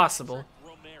it's possible.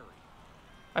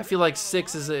 I feel like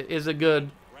 6 is a good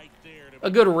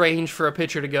range for a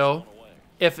pitcher to go,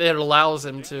 if it allows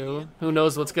him to. Who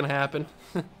knows what's going to happen?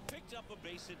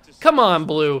 Come on,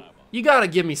 Blue. You got to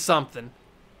give me something.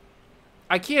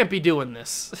 I can't be doing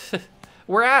this.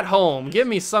 We're at home. Give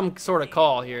me some sort of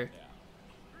call here.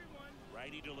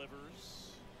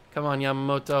 Come on,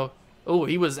 Yamamoto. Oh,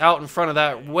 he was out in front of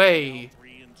that way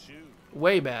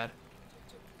bad.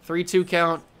 3-2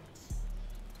 count.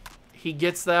 He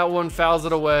gets that one, fouls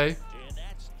it away.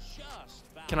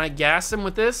 Can I gas him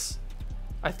with this?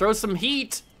 I throw some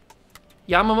heat.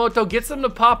 Yamamoto gets him to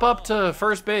pop up to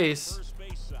first base.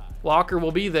 Walker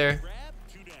will be there.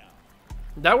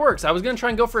 That works. I was going to try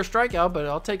and go for a strikeout, but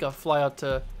I'll take a fly out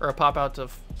to, or a pop out to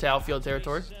outfield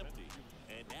territory.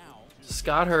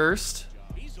 Scott Hurst.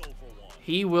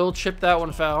 He will chip that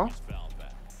one foul.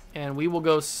 And we will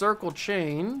go circle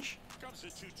change.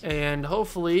 And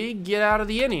hopefully get out of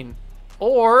the inning.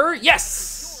 Or,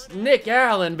 yes! Nick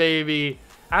Allen, baby.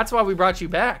 That's why we brought you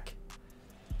back.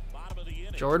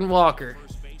 Jordan Walker.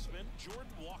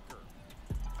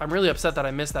 I'm really upset that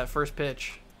I missed that first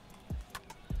pitch.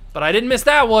 But I didn't miss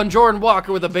that one. Jordan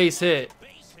Walker with a base hit.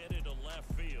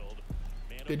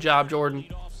 Good job, Jordan.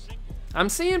 I'm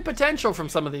seeing potential from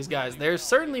some of these guys. There's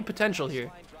certainly potential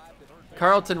here.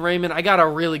 Carlton Raymond, I got a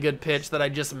really good pitch that I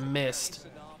just missed.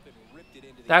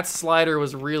 That slider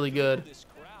was really good.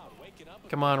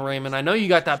 Come on, Raymond. I know you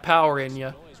got that power in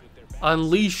you.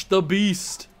 Unleash the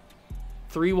beast.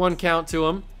 3-1 count to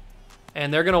him.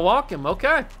 And they're going to walk him.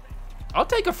 Okay. I'll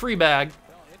take a free bag.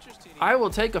 I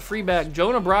will take a free bag.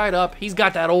 Jonah Bride up. He's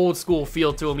got that old school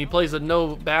feel to him. He plays with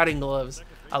no batting gloves.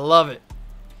 I love it.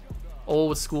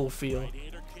 Old school feel.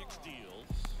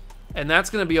 And that's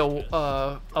going to be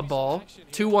a ball.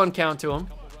 2-1 count to him.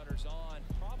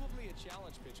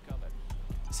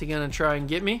 Is he going to try and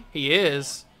get me? He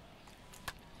is.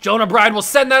 Jonah Bride will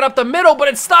send that up the middle, but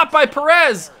it's stopped by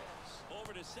Perez.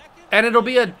 And it'll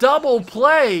be a double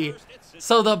play.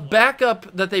 So the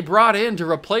backup that they brought in to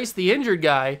replace the injured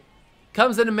guy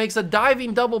comes in and makes a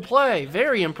diving double play.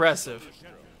 Very impressive.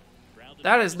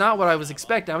 That is not what I was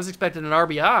expecting. I was expecting an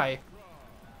RBI.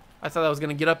 I thought that was going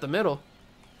to get up the middle.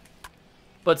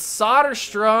 But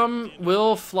Soderstrom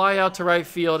will fly out to right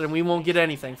field, and we won't get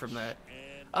anything from that.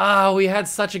 Ah, we had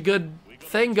such a good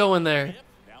thing going there.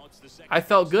 I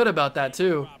felt good about that,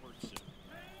 too.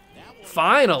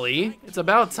 Finally, it's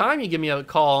about time you give me a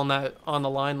call on the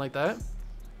line like that.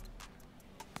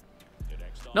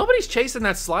 Nobody's chasing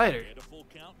that slider.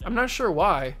 I'm not sure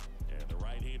why.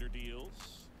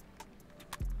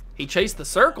 He chased the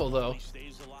circle, though.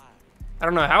 I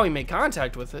don't know how he made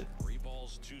contact with it.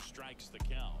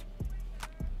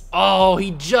 Oh,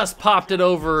 he just popped it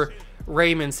over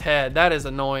Raymond's head. That is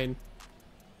annoying.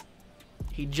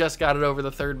 He just got it over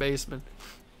the third baseman.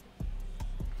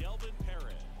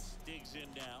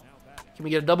 Can we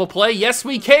get a double play? Yes,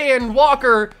 we can.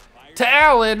 Walker to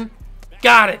Allen.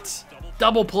 Got it.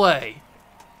 Double play.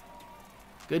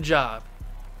 Good job.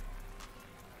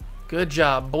 Good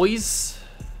job, boys.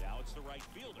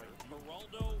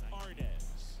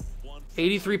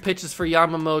 83 pitches for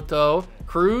Yamamoto.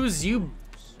 Cruz, you...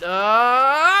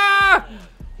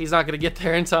 he's not going to get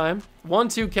there in time.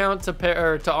 1-2 count to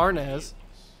Arnaz.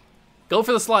 Go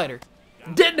for the slider.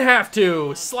 Didn't have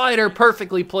to. Slider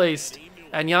perfectly placed.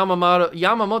 And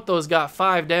Yamamoto's got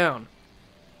 5 down.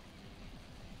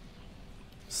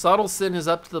 Suttleson is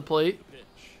up to the plate.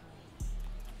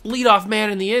 Leadoff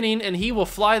man in the inning, and he will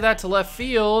fly that to left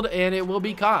field, and it will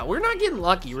be caught. We're not getting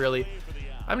lucky, really.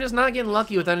 I'm just not getting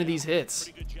lucky with any of these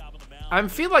hits. I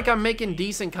feel like I'm making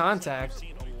decent contact.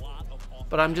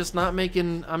 but I'm just not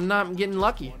making, I'm not getting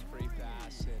lucky.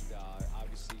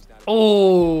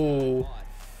 Oh,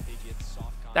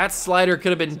 that slider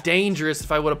could have been dangerous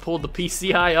if I would have pulled the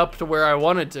PCI up to where I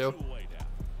wanted to.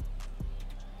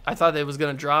 I thought it was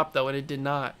going to drop, though, and it did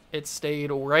not. It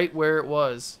stayed right where it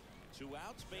was.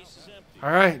 All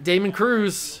right, Damon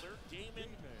Cruz.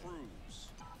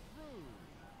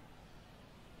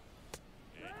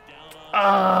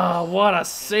 Ah, what a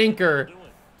sinker.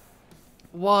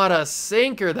 What a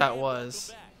sinker that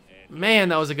was. Man,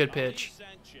 that was a good pitch.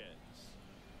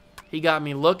 He got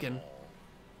me looking.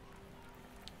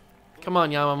 Come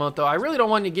on, Yamamoto. I really don't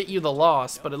want to get you the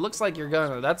loss, but it looks like you're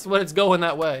gonna. That's what it's going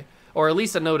that way. Or at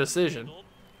least a no decision.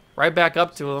 Right back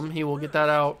up to him. He will get that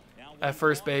out at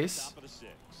first base.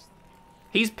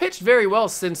 He's pitched very well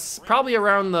since probably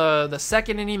around the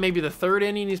second inning, maybe the third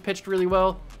inning. He's pitched really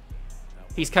well.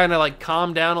 He's kind of like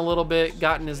calmed down a little bit,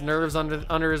 gotten his nerves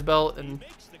under his belt, and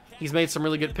he's made some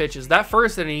really good pitches. That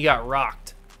first inning, he got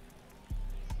rocked.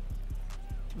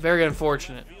 Very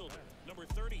unfortunate.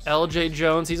 LJ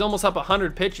Jones, he's almost up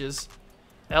 100 pitches.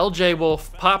 LJ will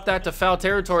pop that to foul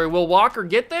territory. Will Walker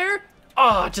get there?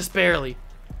 Oh, just barely.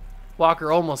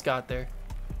 Walker almost got there.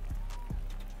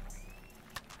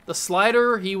 The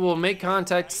slider, he will make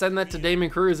contact, send that to Damon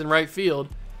Cruz in right field,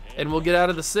 and we'll get out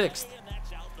of the sixth.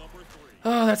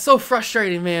 Oh, that's so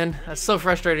frustrating, man. That's so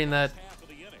frustrating that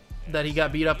he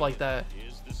got beat up like that.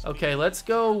 Okay, let's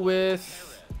go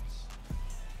with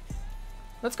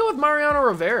Mariano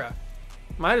Rivera.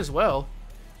 Might as well.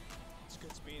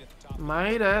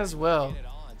 Might as well.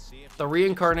 The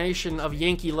reincarnation of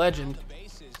Yankee legend.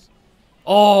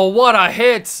 Oh, what a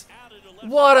hit!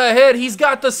 What a hit! He's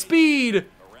got the speed!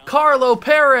 Carlo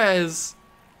Perez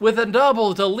with a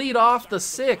double to lead off the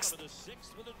sixth.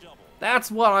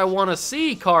 That's what I want to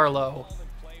see, Carlo.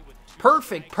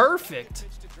 Perfect, perfect.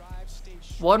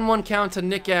 1-1 count to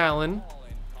Nick Allen.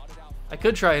 I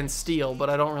could try and steal, but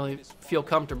I don't really feel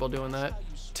comfortable doing that.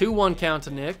 2-1 count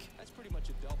to Nick.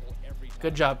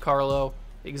 Good job, Carlo.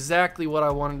 Exactly what I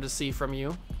wanted to see from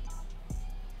you.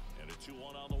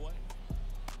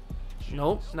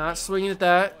 Nope, not swinging at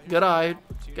that. Good eye.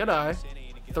 Good eye.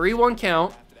 3-1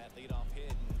 count.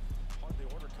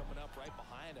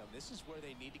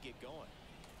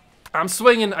 I'm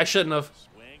swinging. I shouldn't have.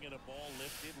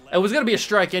 It was going to be a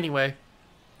strike anyway.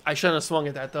 I shouldn't have swung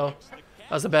at that, though.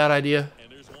 That was a bad idea.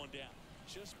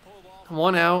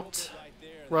 1 out.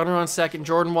 Runner on second.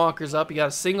 Jordan Walker's up. He got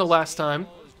a single last time.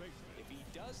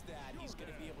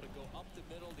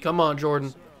 Come on,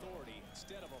 Jordan.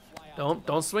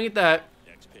 Don't swing at that.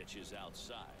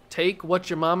 Take what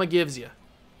your mama gives you.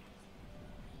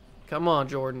 Come on,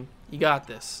 Jordan. You got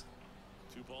this.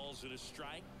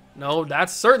 No,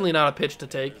 that's certainly not a pitch to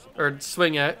take or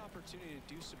swing at.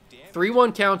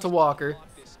 3-1 count to Walker.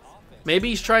 Maybe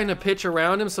he's trying to pitch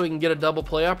around him so he can get a double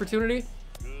play opportunity.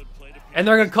 And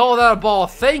they're going to call that a ball.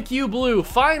 Thank you, Blue.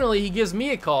 Finally, he gives me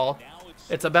a call.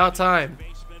 It's about time.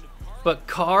 But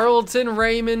Carlton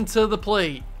Raymond to the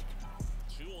plate.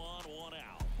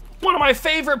 One of my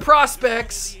favorite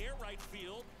prospects.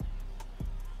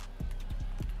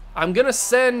 I'm going to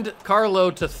send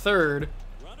Carlo to third.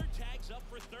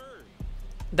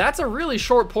 That's a really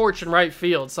short porch in right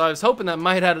field, so I was hoping that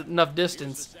might have enough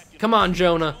distance. Come on,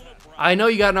 Jonah. I know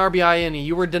you got an RBI in you.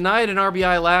 You were denied an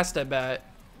RBI last at bat.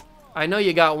 I know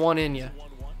you got one in you.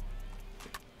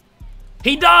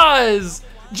 He does!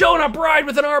 Jonah Bride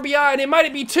with an RBI, and it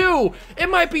might be 2. It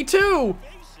might be 2.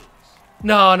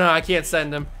 No, I can't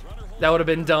send him. That would have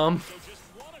been dumb.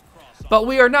 But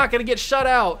we are not going to get shut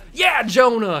out. Yeah,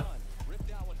 Jonah!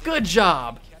 Good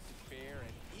job.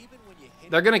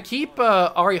 They're going to keep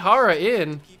Arihara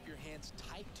in.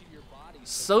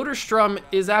 Soderstrom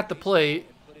is at the plate.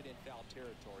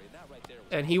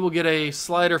 And he will get a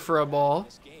slider for a ball.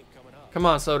 Come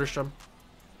on, Soderstrom.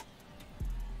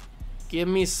 Give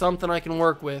me something I can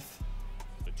work with.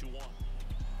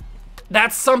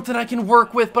 That's something I can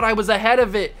work with, but I was ahead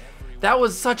of it. That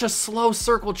was such a slow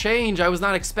circle change. I was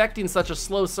not expecting such a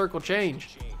slow circle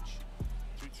change.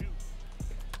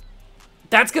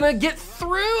 That's going to get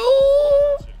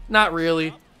through. Not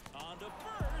really.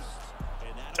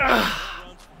 Ugh.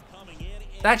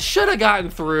 That should have gotten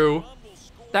through.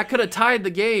 That could have tied the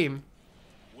game.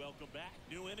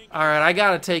 All right, I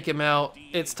got to take him out.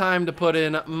 It's time to put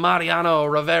in Mariano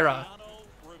Rivera.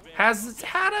 Has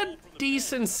had a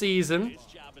decent season.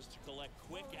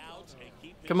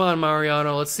 Come on,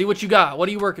 Mariano. Let's see what you got. What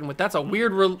are you working with? That's a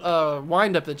weird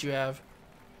windup that you have.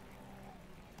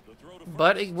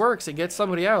 But it works. It gets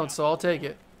somebody out, so I'll take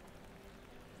it.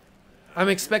 I'm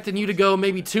expecting you to go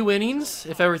maybe 2 innings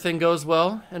if everything goes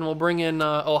well, and we'll bring in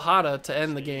Ojeda to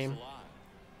end the game.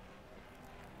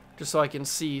 just so I can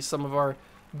see some of our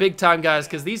big-time guys,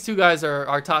 because these two guys are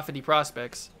our top 50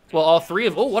 prospects. Well, all three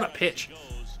of... Oh, what a pitch.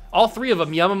 All three of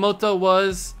them. Yamamoto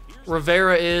was,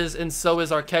 Rivera is, and so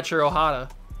is our catcher, Ohada.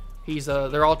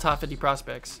 They're all top 50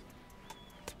 prospects.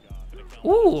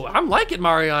 Ooh, I'm liking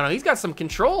Mariano. He's got some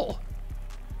control.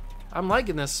 I'm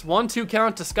liking this. 1-2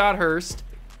 count to Scott Hurst.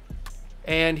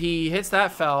 And he hits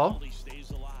that foul.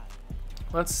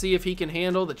 Let's see if he can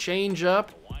handle the changeup.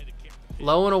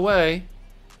 Low and away.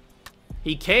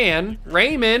 He can.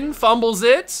 Raymond fumbles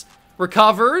it.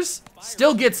 Recovers.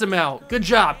 Still gets him out. Good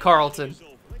job, Carlton.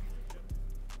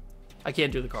 I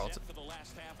can't do the Carlton.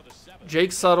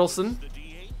 Jake Suttleson.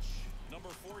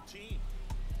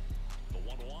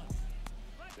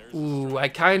 Ooh, I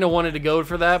kind of wanted to go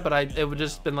for that, but it would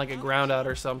just been like a ground out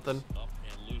or something.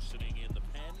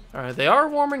 All right, they are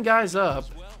warming guys up.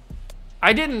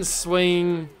 I didn't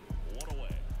swing.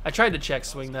 I tried to check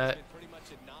swing that.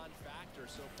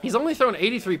 He's only thrown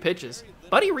 83 pitches.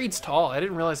 Buddy Reed's tall. I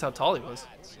didn't realize how tall he was.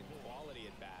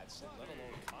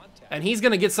 And he's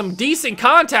going to get some decent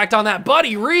contact on that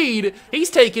Buddy Reed. He's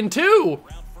taking 2.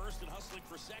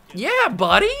 Yeah,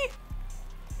 buddy.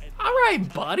 All right,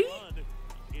 buddy.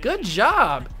 Good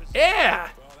job. Yeah.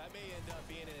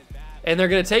 And they're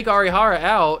going to take Arihara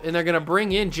out, and they're going to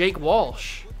bring in Jake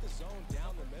Walsh.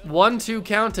 1-2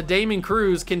 count to Damon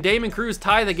Cruz. Can Damon Cruz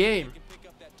tie the game?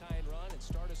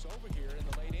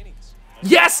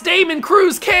 Yes, Damon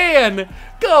Cruz can!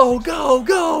 Go, go,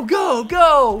 go, go,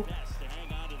 go!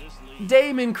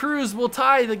 Damon Cruz will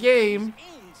tie the game.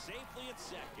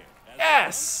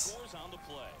 Yes!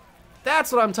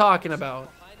 That's what I'm talking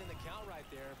about.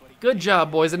 Good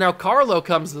job, boys. And now Carlo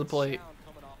comes to the plate.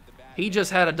 He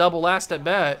just had a double last at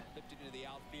bat.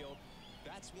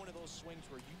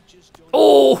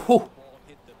 Oh!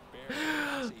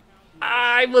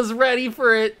 I was ready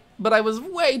for it, but I was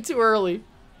way too early.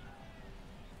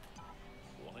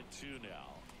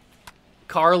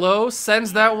 Carlo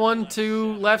sends that one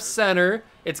to left center.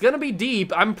 It's going to be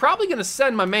deep. I'm probably going to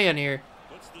send my man here.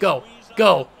 Go,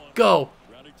 go, go.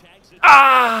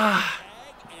 Ah!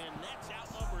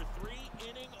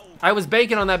 I was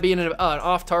banking on that being an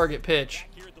off-target pitch.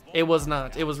 It was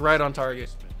not. It was right on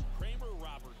target.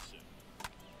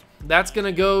 That's going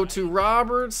to go to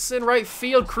Robertson, right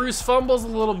field. Cruz fumbles a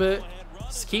little bit.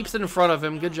 Just keeps it in front of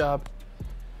him. Good job.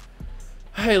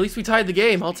 Hey, at least we tied the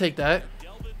game. I'll take that.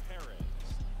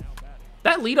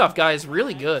 That leadoff guy is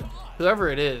really good, whoever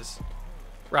it is.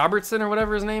 Robertson or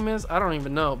whatever his name is. I don't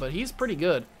even know, but he's pretty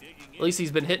good. At least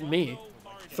he's been hitting me.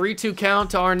 3-2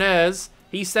 count to Arnaz.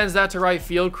 He sends that to right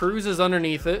field. Cruz is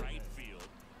underneath it.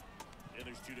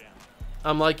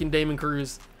 I'm liking Damon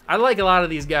Cruz. I like a lot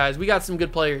of these guys. We got some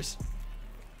good players.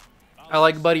 I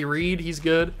like Buddy Reed. He's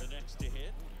good.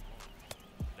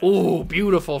 Ooh,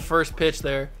 beautiful first pitch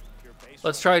there.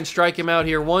 Let's try and strike him out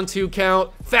here. 1-2 count.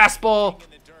 Fastball.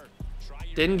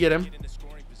 Didn't get him.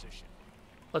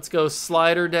 Let's go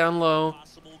slider down low.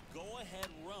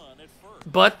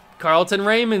 But Carlton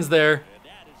Raymond's there.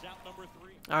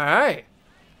 All right.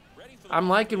 I'm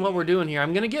liking what we're doing here.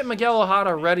 I'm going to get Miguel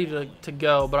Ojeda ready to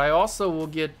go, but I also will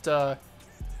get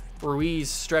Ruiz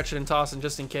stretching and tossing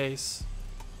just in case.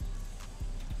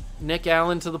 Nick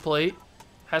Allen to the plate.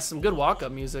 Has some good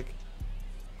walk-up music.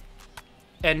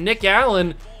 And Nick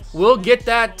Allen will get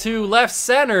that to left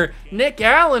center. Nick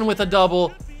Allen with a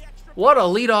double. What a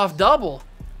leadoff double.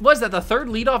 Was that the third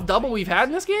leadoff double we've had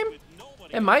in this game?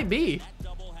 It might be.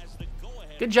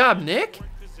 Good job, Nick.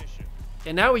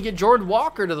 And now we get Jordan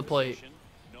Walker to the plate.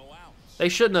 They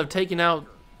shouldn't have taken out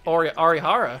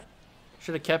Arihara.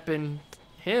 Should have kept in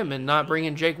him and not bring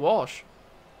in Jake Walsh.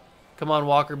 Come on,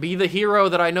 Walker. Be the hero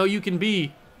that I know you can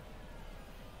be.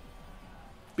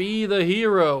 Be the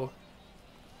hero.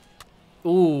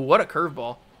 Ooh, what a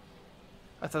curveball.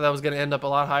 I thought that was going to end up a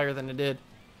lot higher than it did.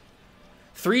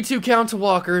 3-2 count to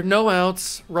Walker. No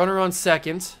outs. Runner on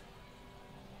second.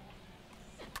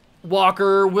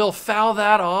 Walker will foul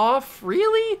that off.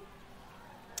 Really?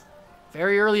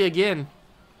 Very early again.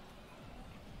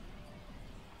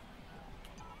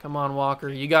 Come on, Walker.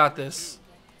 You got this.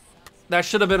 That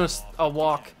should have been a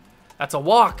walk. That's a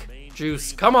walk,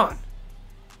 Juice. Come on.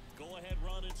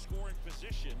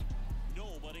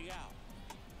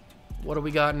 What do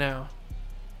we got now?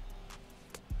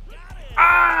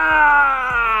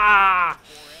 Ah!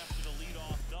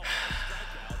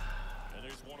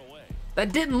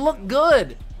 That didn't look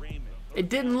good. It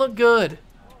didn't look good.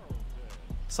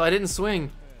 So I didn't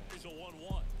swing.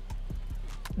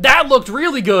 That looked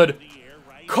really good.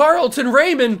 Carlton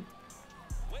Raymond.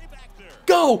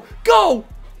 Go, go.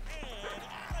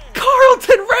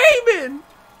 Carlton Raymond.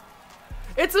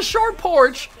 It's a short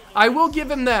porch. I will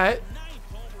give him that.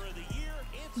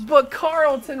 But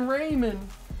Carlton Raymond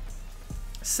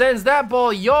sends that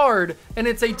ball yard, and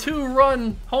it's a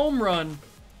 2-run home run.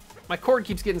 My cord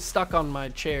keeps getting stuck on my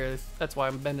chair. That's why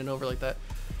I'm bending over like that.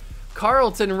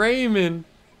 Carlton Raymond.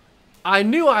 I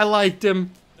knew I liked him.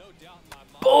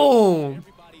 Boom.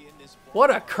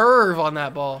 What a curve on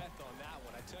that ball.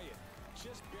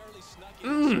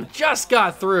 Just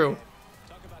got through.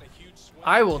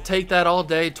 I will take that all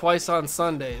day, twice on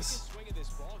Sundays.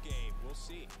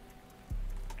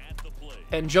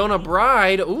 And Jonah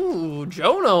Bride. Ooh,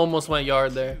 Jonah almost went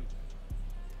yard there.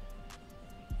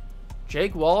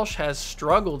 Jake Walsh has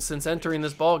struggled since entering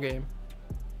this ball game.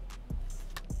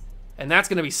 And that's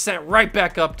going to be sent right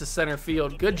back up to center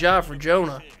field. Good job for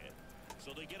Jonah.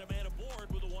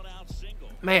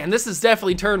 Man, this is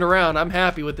definitely turned around. I'm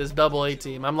happy with this Double-A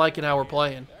team. I'm liking how we're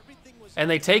playing. And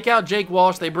they take out Jake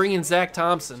Walsh. They bring in Zach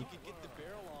Thompson.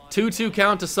 2-2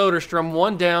 count to Soderstrom.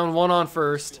 1 down, 1 on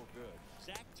first.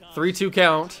 3-2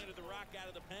 count.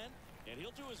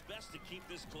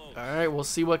 All right, we'll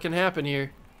see what can happen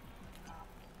here.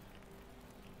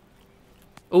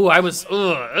 Ooh, I was...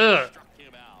 Ugh.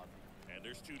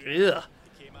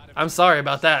 I'm sorry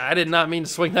about that. I did not mean to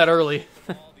swing that early.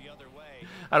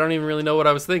 I don't even really know what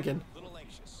I was thinking.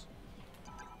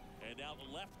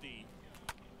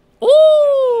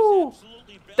 Ooh!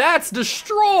 That's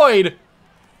destroyed!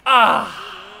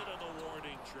 Ah!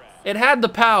 It had the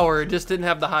power, it just didn't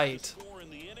have the height.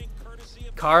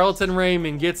 Carlton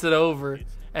Raymond gets it over.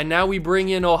 And now we bring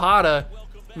in Ojeda.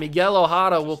 Miguel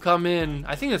Ojeda will come in.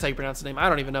 I think that's how you pronounce the name. I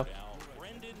don't even know.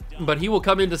 But he will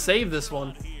come in to save this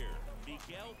one.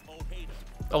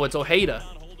 Oh, it's Ojeda.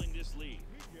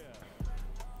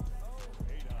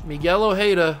 Miguel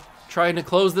Ojeda trying to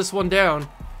close this one down.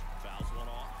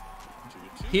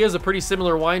 He has a pretty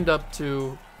similar windup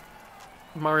to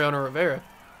Mariano Rivera.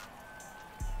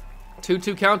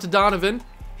 2-2 count to Donovan.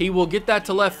 He will get that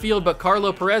to left field, but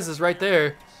Carlo Perez is right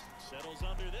there.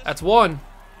 That's 1.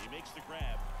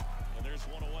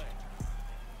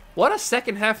 What a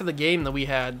second half of the game that we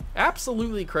had.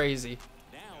 Absolutely crazy.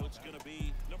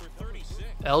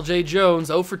 LJ Jones,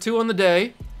 0 for 2 on the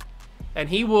day. And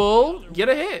he will get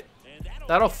a hit.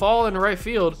 That'll fall into right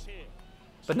field.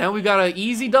 But now we've got an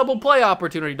easy double play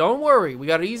opportunity. Don't worry. We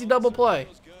got an easy double play.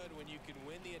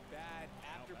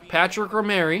 Patrick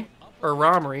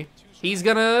Romery. He's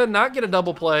going to not get a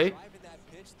double play.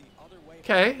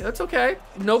 Okay, that's okay.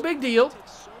 No big deal.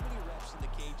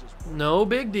 No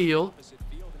big deal.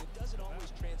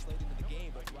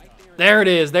 There it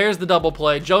is. There's the double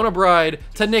play. Jonah Bride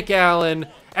to Nick Allen.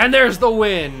 And there's the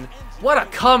win. What a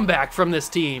comeback from this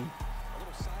team.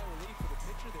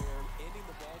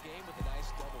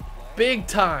 Big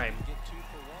time.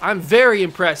 I'm very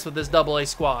impressed with this Double-A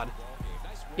squad.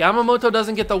 Yamamoto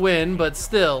doesn't get the win, but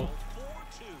still.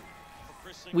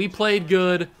 We played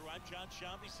good.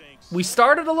 We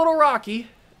started a little rocky.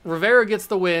 Rivera gets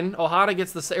the win. Ojeda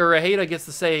gets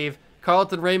the save.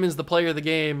 Carlton Raymond's the player of the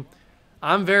game.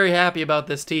 I'm very happy about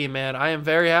this team, man. I am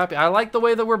very happy. I like the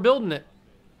way that we're building it.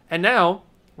 And now,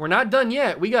 we're not done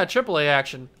yet. We got AAA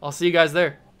action. I'll see you guys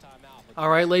there. All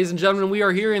right, ladies and gentlemen, we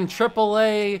are here in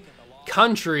AAA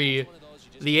country.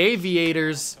 The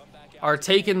Aviators are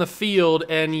taking the field,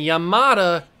 and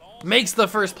Yamada makes the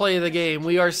first play of the game.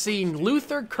 We are seeing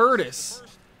Luther Curtis,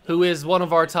 who is one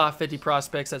of our top 50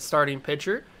 prospects at starting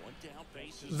pitcher.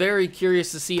 Very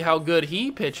curious to see how good he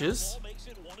pitches.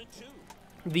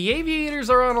 The Aviators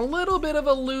are on a little bit of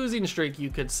a losing streak, you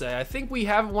could say. I think we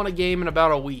haven't won a game in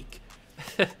about a week.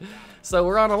 So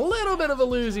we're on a little bit of a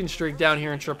losing streak down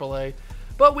here in AAA.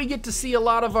 But we get to see a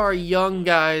lot of our young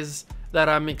guys that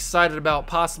I'm excited about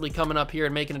possibly coming up here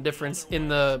and making a difference in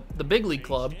the big league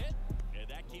club.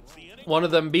 One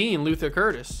of them being Luther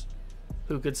Curtis,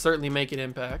 who could certainly make an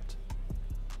impact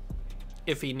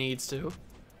if he needs to.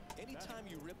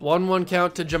 1-1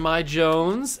 count to Jahmai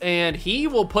Jones, and he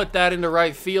will put that into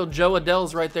right field. Joe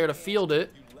Adell's right there to field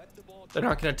it. They're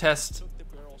not going to test.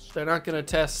 They're not going to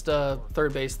test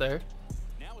third base there.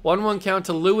 1-1 count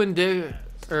to Lewin,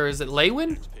 or is it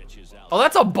Lewin? Oh,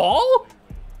 that's a ball?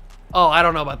 Oh, I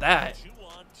don't know about that.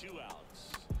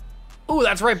 Ooh,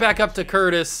 that's right back up to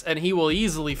Curtis, and he will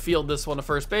easily field this one to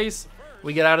first base.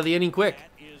 We get out of the inning quick.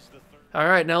 All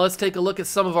right, now let's take a look at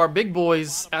some of our big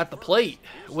boys at the plate.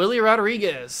 Willie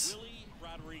Rodriguez.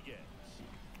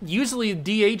 Usually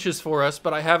DHs for us,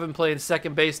 but I have him playing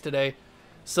second base today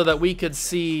so that we could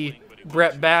see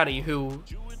Brett Batty, who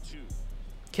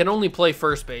can only play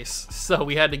first base, so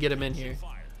we had to get him in here.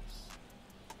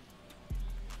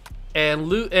 And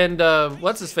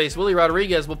what's his face? Willie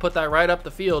Rodriguez will put that right up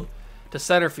the field to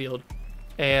center field.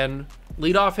 And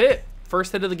leadoff hit.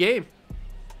 First hit of the game.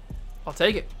 I'll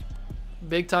take it.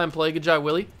 Big time play. Good job,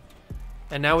 Willie.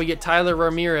 And now we get Tyler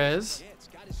Ramirez.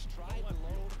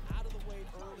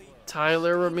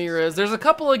 Tyler Ramirez. There's a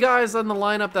couple of guys on the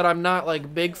lineup that I'm not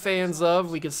like big fans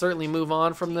of. We could certainly move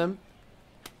on from them.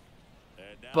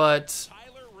 But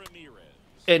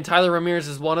Tyler Ramirez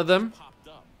is one of them.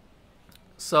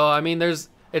 So I mean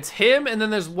it's him, and then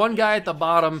there's one guy at the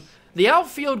bottom. The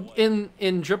outfield in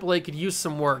AAA could use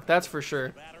some work, that's for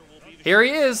sure. Here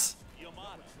he is.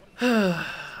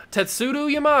 Tetsudo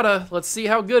Yamada. Let's see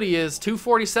how good he is.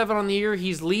 247 on the year.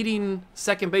 He's leading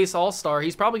second base all-star.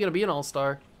 He's probably going to be an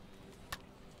all-star.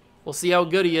 We'll see how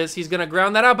good he is. He's going to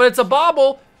ground that out, but it's a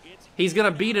bobble. He's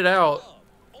going to beat it out.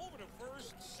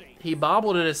 He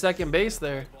bobbled it at second base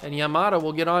there, and Yamada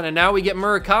will get on. And now we get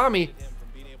Murakami.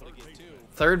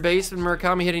 Third baseman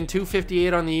Murakami hitting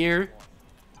 258 on the year.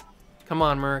 Come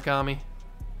on, Murakami.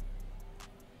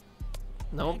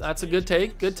 Nope, that's a good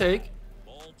take. Good take.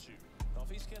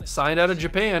 Signed out of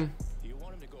Japan.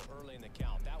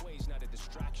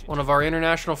 One of our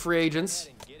international free agents.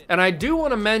 And I do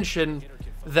want to mention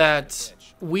that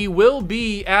we will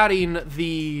be adding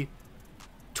the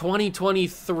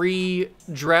 2023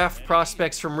 draft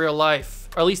prospects from real life,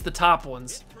 or at least the top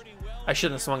ones. I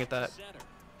shouldn't have swung at that.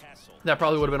 That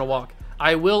probably would have been a walk.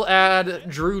 I will add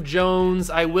Drew Jones.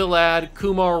 I will add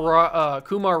Kumar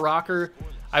Rocker.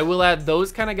 I will add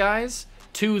those kind of guys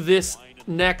to this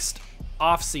next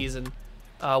offseason.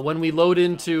 When we load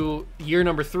into year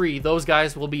number 3, those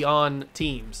guys will be on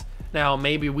teams. Now,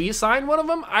 maybe we sign one of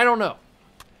them. I don't know.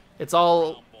 It's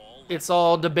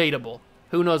all debatable.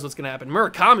 Who knows what's going to happen?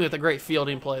 Murakami with a great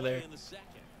fielding play there.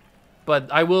 But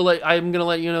I'm going to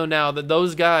let you know now that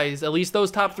those guys, at least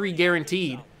those top 3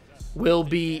 guaranteed, will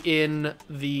be in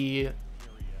the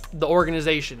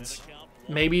organizations.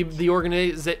 Maybe the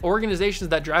organizations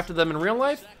that drafted them in real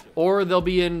life, or they'll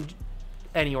be in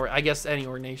any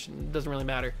organization. It doesn't really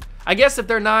matter. I guess if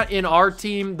they're not in our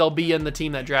team, they'll be in the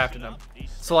team that drafted them.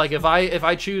 So like if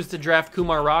I choose to draft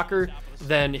Kumar Rocker,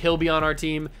 then he'll be on our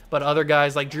team, but other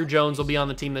guys like Drew Jones will be on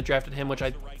the team that drafted him, which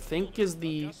I think is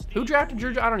who drafted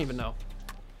Drew? I don't even know.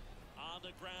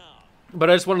 But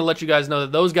I just want to let you guys know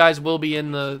that those guys will be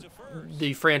in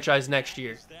the franchise next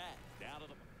year.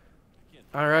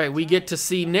 All right, we get to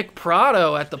see Nick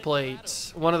Prado at the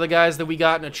plate. One of the guys that we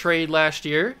got in a trade last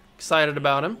year. Excited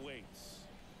about him.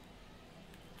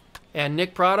 And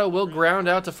Nick Prado will ground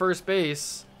out to first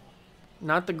base.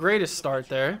 Not the greatest start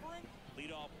there.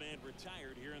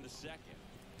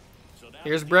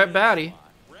 Here's Brett Beatty.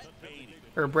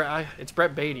 It's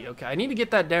Brett Beatty. Okay, I need to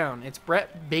get that down. It's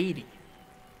Brett Beatty.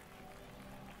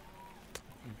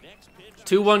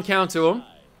 2-1 count to him.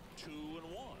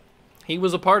 He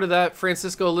was a part of that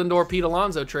Francisco Lindor Pete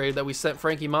Alonso trade that we sent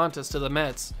Frankie Montas to the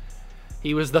Mets.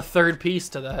 He was the third piece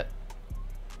to that.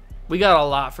 We got a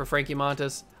lot for Frankie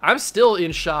Montas. I'm still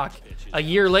in shock a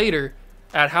year later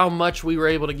at how much we were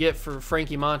able to get for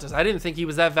Frankie Montas. I didn't think he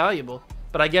was that valuable.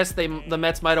 But I guess the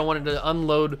Mets might have wanted to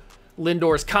unload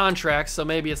Lindor's contract, so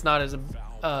maybe it's not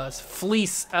as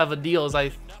fleece of a deal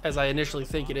as I initially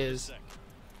think it is.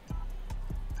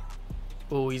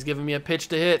 Oh, he's giving me a pitch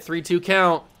to hit. 3-2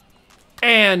 count.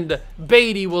 And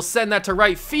Beatty will send that to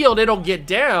right field. It'll get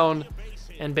down.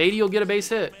 And Beatty will get a base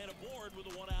hit.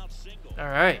 All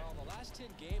right.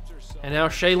 And now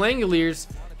Shea Langoliers.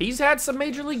 He's had some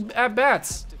major league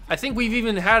at-bats. I think we've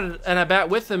even had an at-bat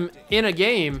with him in a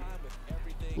game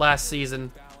last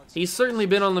season. He's certainly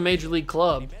been on the major league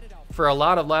club for a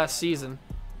lot of last season.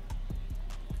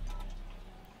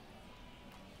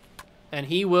 And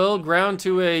he will ground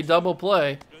to a double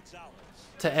play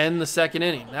to end the second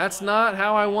inning. That's not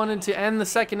how I wanted to end the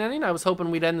second inning. I was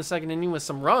hoping we'd end the second inning with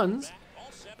some runs,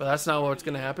 but that's not what's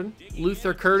going to happen.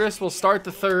 Luther Curtis will start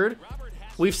the third.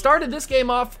 We've started this game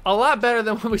off a lot better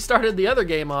than when we started the other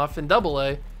game off in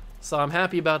Double-A, so I'm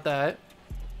happy about that.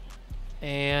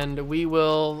 And we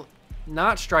will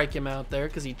not strike him out there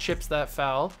because he chips that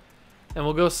foul. And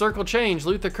we'll go circle change.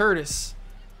 Luther Curtis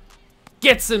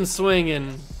gets him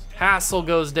swinging. Hassel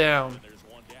goes down.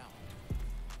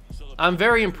 I'm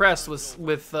very impressed with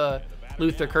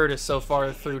Luther Curtis so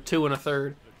far through 2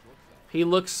 1/3. He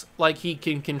looks like he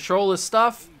can control his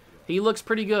stuff. He looks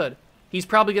pretty good. He's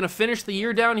probably going to finish the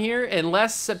year down here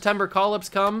unless September call-ups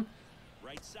come.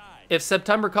 If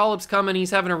September call-ups come and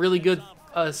he's having a really good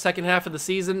second half of the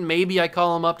season, maybe I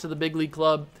call him up to the big league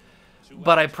club.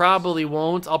 But I probably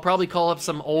won't. I'll probably call up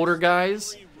some older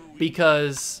guys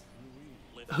because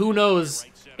who knows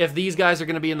if these guys are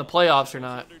going to be in the playoffs or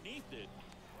not.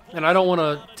 And I don't want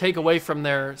to take away from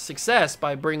their success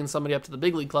by bringing somebody up to the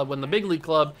big league club when the big league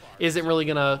club isn't really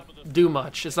going to do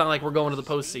much. It's not like we're going to the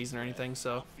postseason or anything,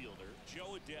 so.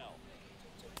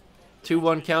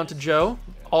 2-1 count to Joe.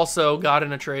 Also got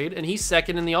in a trade, and he's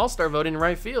second in the All-Star voting in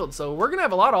right field. So we're going to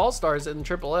have a lot of All-Stars in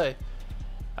AAA.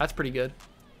 That's pretty good.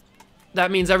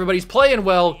 That means everybody's playing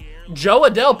well. Joe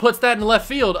Adell puts that in left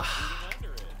field.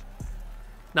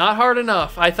 Not hard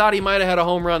enough. I thought he might have had a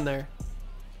home run there.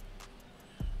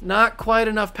 Not quite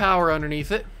enough power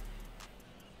underneath it.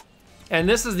 And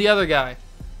this is the other guy.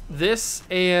 This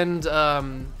and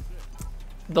the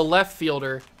left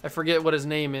fielder. I forget what his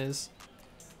name is.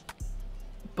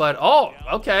 But, oh,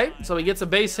 okay. So he gets a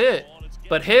base hit.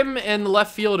 But him and the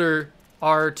left fielder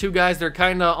are two guys that are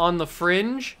kind of on the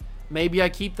fringe. Maybe I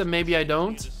keep them, maybe I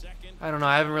don't. I don't know.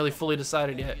 I haven't really fully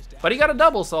decided yet. But he got a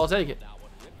double, so I'll take it.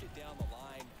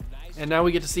 And now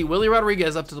we get to see Willie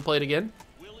Rodriguez up to the plate again.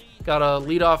 Got a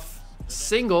leadoff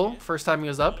single first time he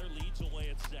was up.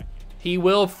 He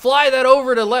will fly that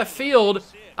over to left field.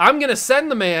 I'm going to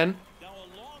send the man.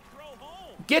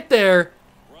 Get there.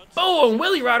 Boom,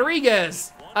 Willie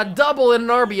Rodriguez. A double and an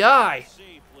RBI.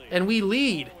 And we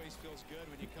lead.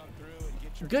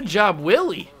 Good job,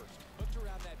 Willie.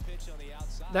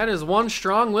 That is one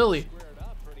strong Willie.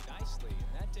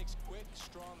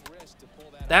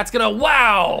 That's going to,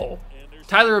 wow.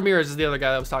 Tyler Ramirez is the other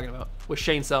guy that I was talking about with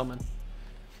Shane Selman.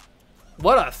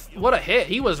 What a hit.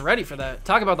 He was ready for that.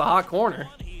 Talk about the hot corner.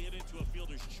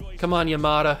 Come on,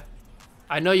 Yamada.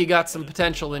 I know you got some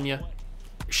potential in you.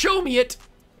 Show me it.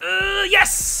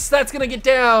 Yes! That's going to get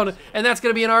down, and that's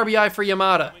going to be an RBI for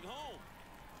Yamada.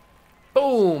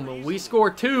 Boom. We score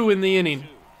 2 in the inning.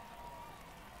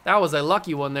 That was a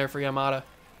lucky one there for Yamada.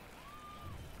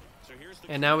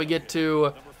 And now we get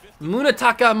to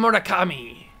Munetaka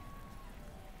Murakami.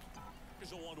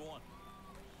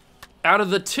 Out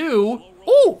of the 2,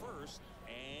 ooh!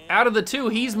 Out of the 2,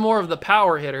 he's more of the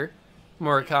power hitter,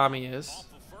 Murakami is.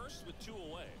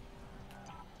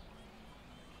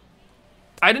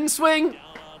 I didn't swing.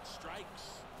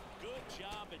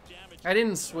 I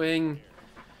didn't swing,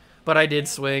 but I did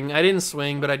swing. I didn't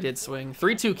swing, but I did swing.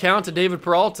 3-2 count to David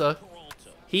Peralta.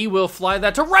 He will fly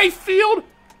that to right field.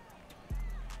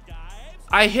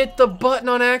 I hit the button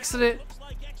on accident.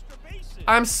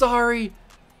 I'm sorry.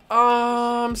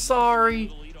 I'm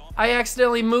sorry. I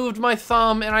accidentally moved my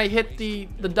thumb and I hit the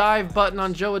dive button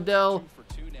on Joe Adell.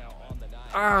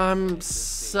 I'm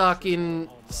sucking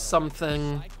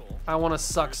something. I want to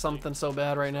suck something so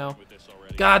bad right now.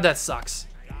 God, that sucks.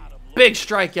 Big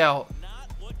strikeout.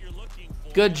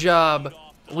 Good job,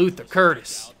 Luther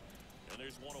Curtis.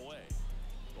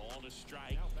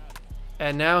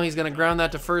 And now he's going to ground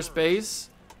that to first base.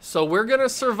 So we're going to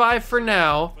survive for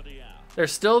now.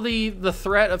 There's still the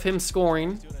threat of him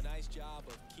scoring.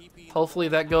 Hopefully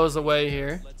that goes away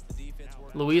here.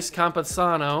 Luis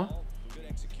Campazano.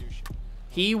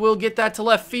 He will get that to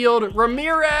left field.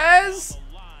 Ramirez!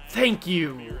 Thank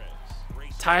you.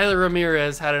 Tyler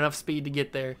Ramirez had enough speed to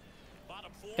get there.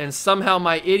 And somehow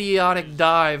my idiotic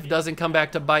dive doesn't come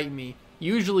back to bite me.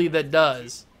 Usually that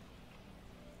does.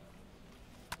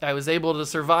 I was able to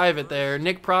survive it there.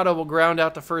 Nick Prado will ground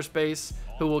out to first base,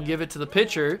 who will give it to the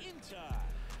pitcher.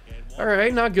 All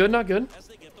right, not good, not good.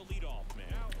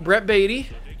 Brett Beatty.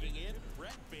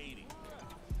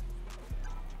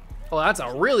 Oh, that's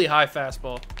a really high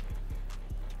fastball.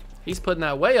 He's putting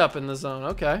that way up in the zone.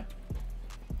 Okay.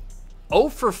 0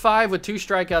 for 5 with 2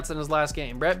 strikeouts in his last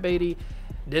game. Brett Beatty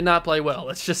did not play well.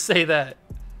 Let's just say that.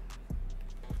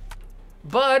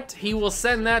 But he will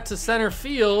send that to center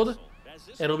field.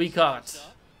 It'll be caught.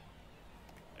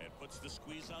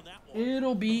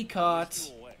 It'll be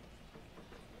caught.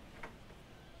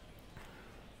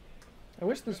 I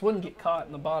wish this wouldn't get caught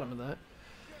in the bottom of that.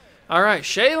 All right,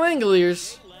 Shea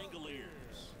Langoliers.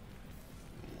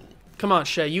 Come on,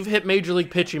 Shea. You've hit Major League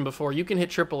pitching before. You can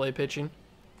hit AAA pitching.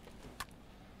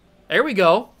 There we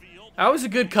go. That was a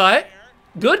good cut.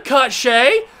 Good cut,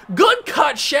 Shea. Good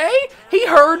cut, Shea. He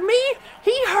heard me.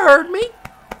 He heard me.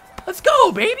 Let's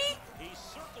go, baby.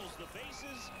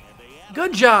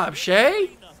 Good job,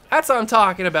 Shea. That's what I'm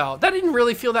talking about. That didn't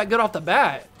really feel that good off the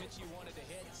bat.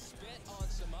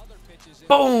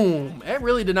 Boom. It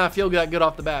really did not feel that good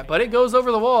off the bat, but it goes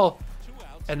over the wall,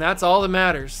 and that's all that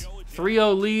matters.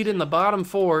 3-0 lead in the bottom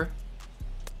 4.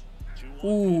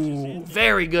 Ooh,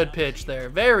 very good pitch there.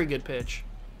 Very good pitch.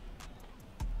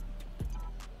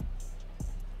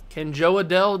 Can Joe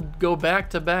Adell go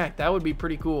back-to-back? That would be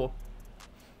pretty cool.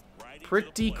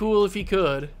 Pretty cool if he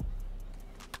could.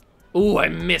 Ooh, I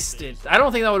missed it. I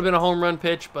don't think that would have been a home run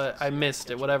pitch, but I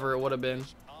missed it, whatever it would have been.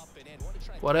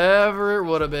 Whatever it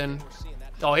would have been.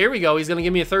 Oh, here we go. He's going to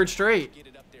give me a third straight.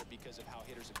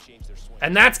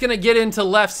 And that's going to get into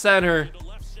left center.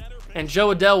 And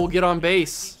Joe Adell will get on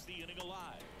base.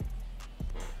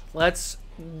 Let's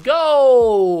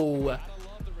go.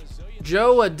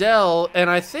 Joe Adell. And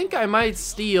I think I might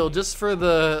steal just for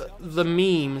the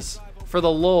memes. For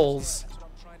the lulz.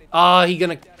 Ah, he's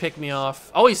going to pick me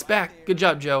off. Oh, he's back. Good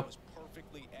job, Joe.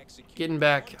 Getting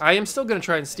back. I am still going to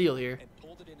try and steal here.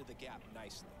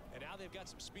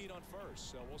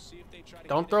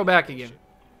 Don't throw back again.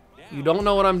 You don't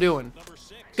know what I'm doing.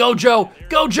 Go, Joe!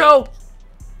 Go, Joe!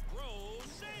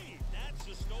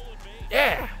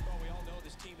 Yeah!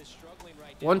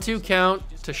 1-2 count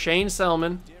to Shane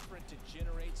Selman.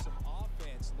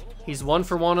 He's 1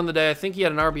 for 1 on the day. I think he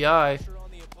had an RBI.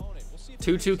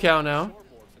 2-2 count now.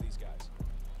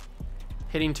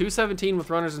 Hitting .217 with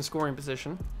runners in scoring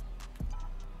position.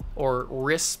 Or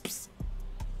RISPs.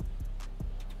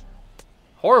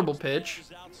 Horrible pitch.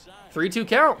 3-2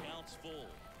 count.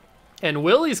 And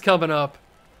Willie's coming up.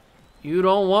 You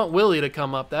don't want Willie to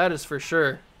come up, that is for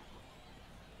sure.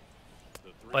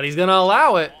 But he's going to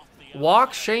allow it.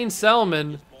 Walk Shane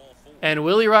Selman. And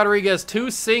Willie Rodriguez, 2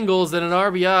 singles and an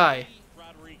RBI.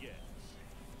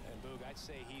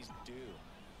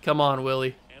 Come on,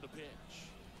 Willie.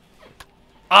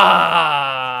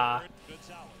 Ah!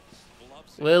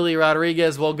 Willie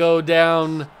Rodriguez will go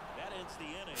down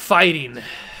fighting.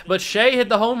 But Shea hit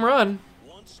the home run.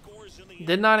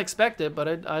 Did not expect it,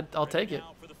 but I'll take it.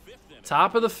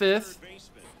 Top of the 5th.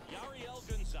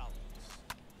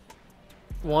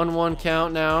 1-1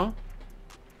 count now.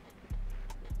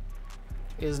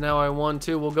 Is now a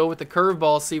 1-2. We'll go with the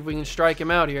curveball, see if we can strike him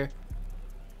out here.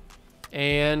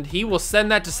 And he will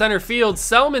send that to center field.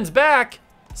 Selman's back.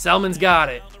 Selman's got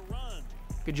it.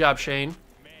 Good job, Shane.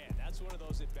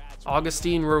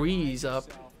 Augustine Ruiz up.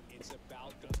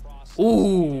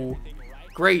 Ooh.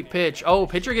 Great pitch. Oh,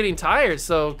 pitcher getting tired,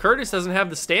 so Curtis doesn't have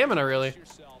the stamina, really.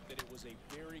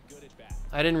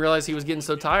 I didn't realize he was getting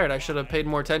so tired. I should have paid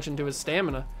more attention to his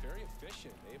stamina.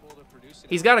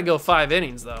 He's got to go 5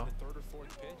 innings, though.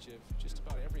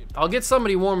 I'll get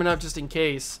somebody warming up just in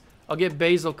case. I'll get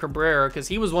Basil Cabrera, because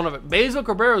he was Basil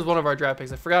Cabrera was one of our draft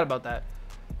picks. I forgot about that.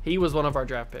 He was one of our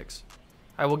draft picks.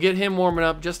 I will get him warming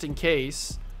up just in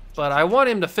case, but I want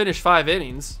him to finish 5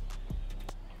 innings.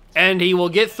 And he will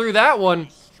get through that one.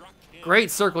 Great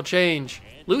circle change.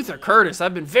 Luther Curtis,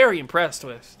 I've been very impressed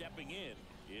with.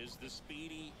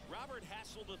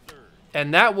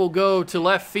 And that will go to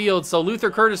left field, so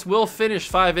Luther Curtis will finish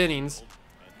 5 innings.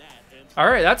 All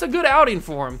right, that's a good outing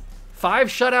for him. 5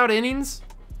 shutout innings.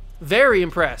 Very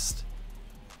impressed.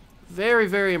 Very,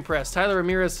 very impressed. Tyler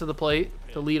Ramirez to the plate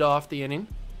to lead off the inning.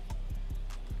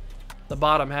 The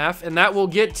bottom half. And that will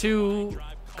get to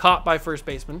caught by first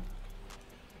baseman.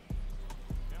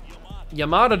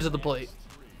 Yamada to the plate.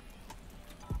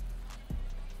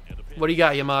 What do you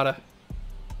got, Yamada?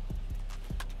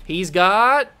 He's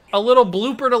got a little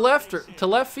blooper to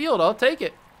left field. I'll take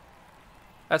it.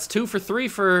 That's 2 for 3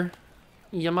 for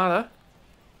Yamada.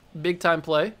 Big time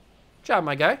play. Good job,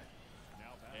 my guy.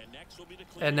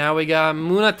 And now we got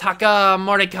Munetaka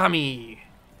Marikami.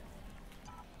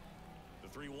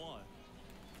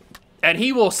 And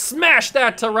he will smash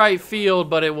that to right field,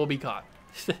 but it will be caught.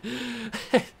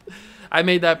 I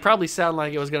made that probably sound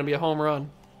like it was going to be a home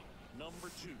run.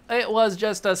 It was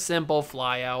just a simple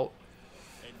fly out.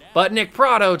 But Nick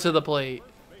Prato to the plate.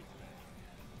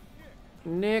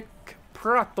 Nick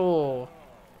Prato.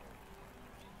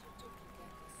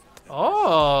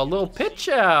 Oh, a little pitch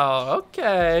out.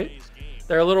 Okay.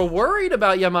 They're a little worried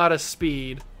about Yamada's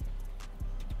speed.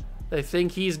 They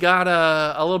think he's got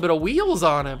a little bit of wheels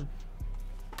on him.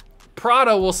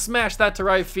 Prato will smash that to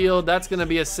right field. That's going to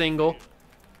be a single.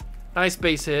 Nice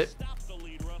base hit.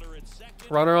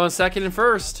 Runner on second and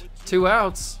first. 2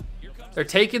 outs. They're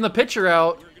taking the pitcher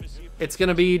out. It's going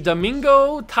to be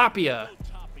Domingo Tapia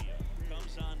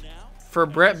for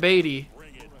Brett Beatty.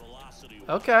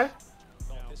 Okay.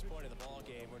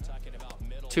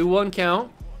 2-1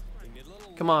 count.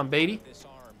 Come on, Beatty.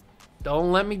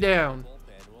 Don't let me down.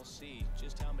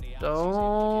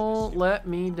 Don't let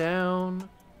me down.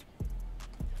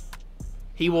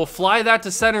 He will fly that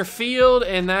to center field,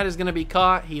 and that is going to be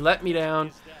caught. He let me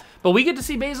down. But we get to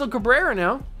see Basil Cabrera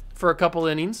now for a couple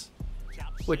innings,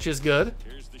 which is good.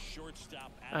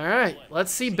 All right,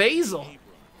 let's see Basil.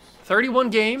 31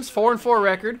 games, 4-4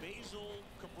 record.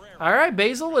 All right,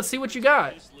 Basil, let's see what you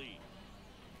got.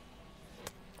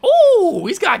 Oh,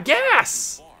 he's got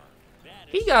gas.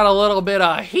 He got a little bit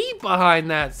of heat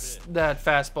behind that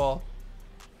fastball.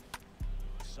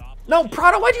 No,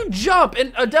 Prado, why'd you jump?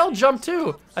 And Adele jumped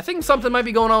too. I think something might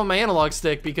be going on with my analog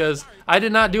stick because I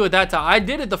did not do it that time. I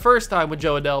did it the first time with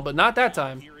Joe Adele, but not that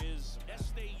time.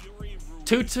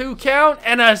 2-2 count,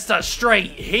 and that's a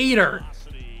straight heater.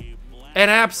 An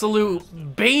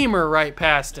absolute beamer right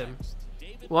past him.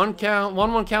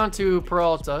 1-1 count to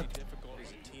Peralta.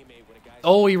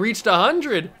 Oh, he reached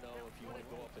 100.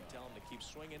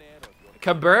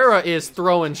 Cabrera is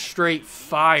throwing straight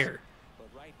fire.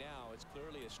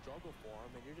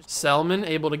 Selman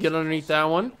able to get underneath that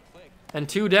one. And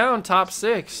 2 down, top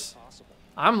 6.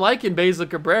 I'm liking Basil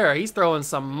Cabrera. He's throwing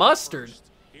some mustard.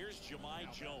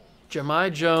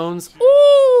 Jahmai Jones.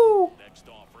 Ooh!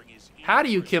 How do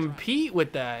you compete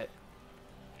with that?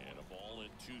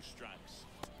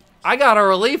 I got a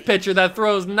relief pitcher that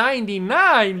throws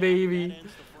 99, baby.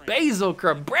 Basil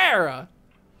Cabrera.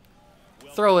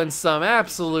 Throwing some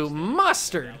absolute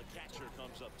mustard.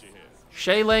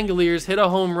 Shea Langoliers hit a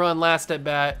home run last at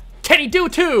bat. Can he do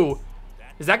 2?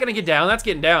 Is that going to get down? That's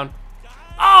getting down.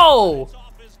 Oh!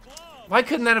 Why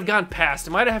couldn't that have gone past?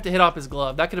 It might have to hit off his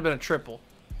glove. That could have been a triple.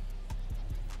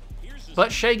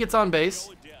 But Shea gets on base.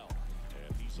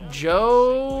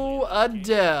 Joe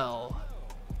Adele.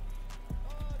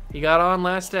 He got on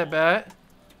last at bat.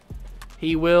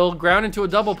 He will ground into a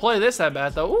double play this at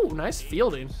bat, though. Ooh, nice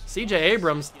fielding. CJ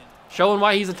Abrams showing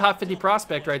why he's a top 50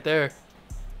 prospect right there.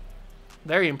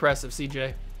 Very impressive,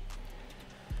 CJ.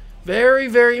 Very,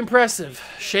 very impressive.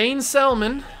 Shane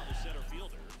Selman.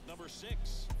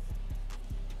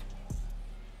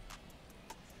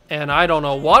 And I don't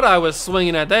know what I was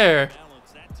swinging at there.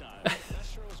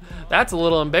 That's a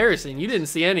little embarrassing. You didn't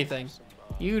see anything.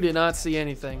 You did not see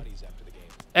anything.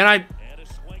 And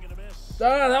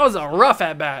that was a rough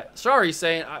at bat. Sorry,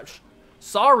 Shane.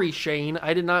 Sorry, Shane.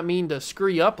 I did not mean to screw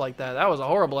you up like that. That was a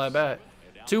horrible at bat.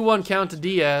 2-1 count to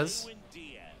Diaz.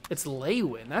 It's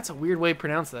Lewin. That's a weird way to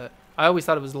pronounce that. I always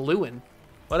thought it was Lewin.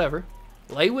 Whatever.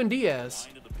 Lewin Diaz.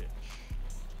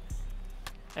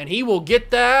 And he will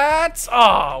get that.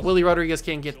 Oh, Willie Rodriguez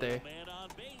can't get there.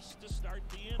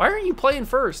 Why aren't you playing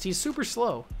first? He's super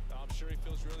slow.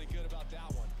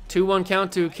 2-1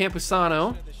 count to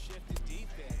Campusano.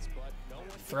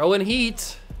 Throwing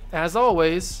heat, as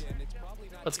always.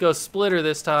 Let's go splitter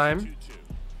this time.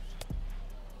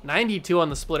 92 on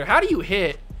the splitter. How do you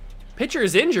hit? Pitcher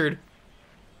is injured.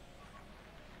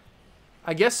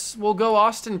 I guess we'll go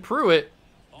Austin Pruitt.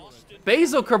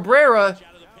 Basil Cabrera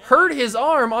hurt his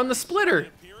arm on the splitter.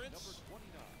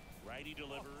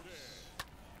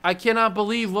 I cannot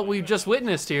believe what we've just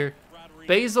witnessed here.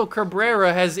 Basil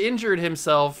Cabrera has injured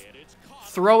himself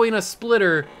throwing a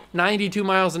splitter 92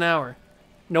 miles an hour.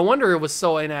 No wonder it was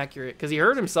so inaccurate, because he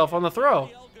hurt himself on the throw.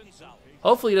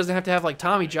 Hopefully he doesn't have to have like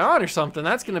Tommy John or something.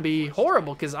 That's going to be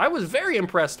horrible, because I was very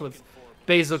impressed with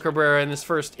Basil Cabrera in this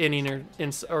first inning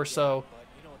or so.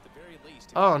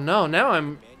 Oh no, now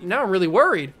I'm really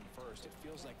worried.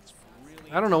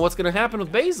 I don't know what's going to happen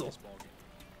with Basil.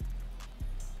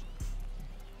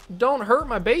 Don't hurt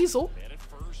my Basil.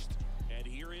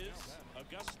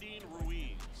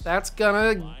 That's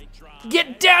gonna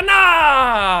get down.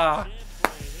 Ah!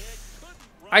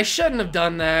 I shouldn't have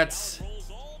done that.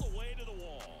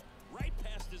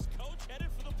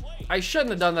 I shouldn't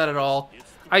have done that at all.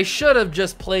 I should have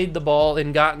just played the ball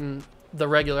and gotten the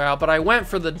regular out, but I went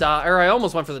for the dive, or I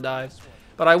almost went for the dive,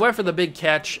 but I went for the big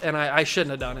catch, and I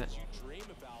shouldn't have done it.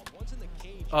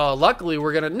 Luckily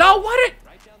we're gonna, no, what?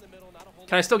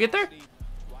 Can I still get there?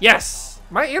 Yes!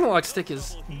 My analog stick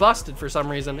is busted for some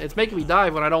reason. It's making me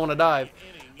dive when I don't want to dive.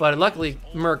 But luckily,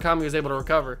 Murakami was able to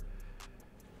recover.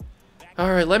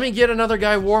 Alright, let me get another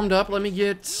guy warmed up. Let me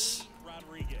get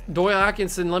Doyle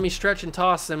Atkinson. Let me stretch and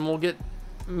toss him. We'll get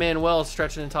Manuel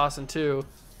stretching and tossing too.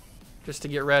 Just to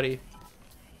get ready.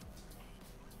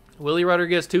 Willie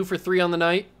Rodriguez 2 for 3 on the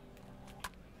night.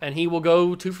 And he will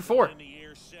go 2 for 4.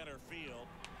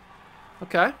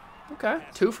 Okay. Okay,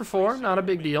 2 for 4, not a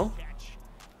big deal.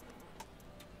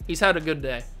 He's had a good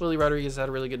day. Willie Rodriguez had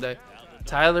a really good day.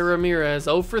 Tyler Ramirez,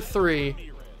 0 for 3.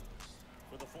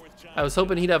 I was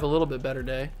hoping he'd have a little bit better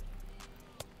day.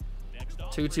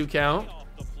 2-2 count.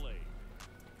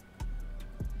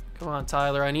 Come on,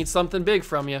 Tyler, I need something big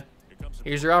from you.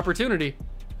 Here's your opportunity.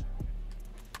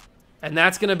 And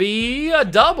that's going to be a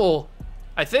double,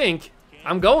 I think.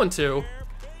 I'm going to.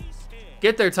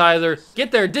 Get there, Tyler.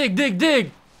 Get there, dig, dig,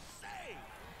 dig.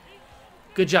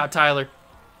 Good job, Tyler.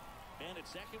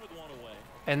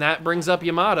 And that brings up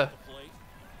Yamada.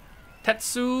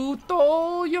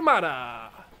 Tetsuto Yamada.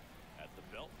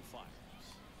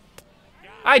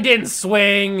 I didn't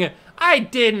swing. I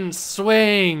didn't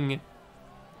swing.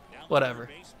 Whatever.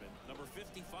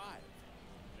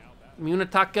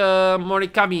 Munetaka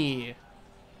Morikami.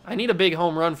 I need a big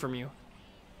home run from you.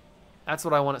 That's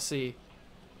what I want to see.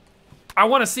 I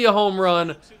want to see a home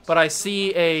run, but I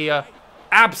see a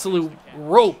absolute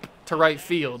rope to right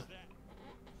field.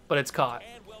 But it's caught.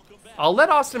 I'll let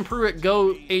Austin Pruitt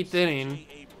go 8th inning.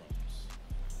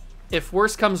 If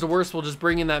worst comes to worst, we'll just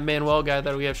bring in that Manuel guy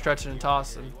that we have stretching and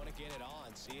tossing.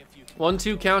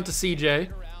 1-2 count to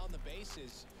CJ.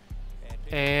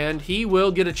 And he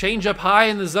will get a changeup high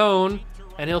in the zone,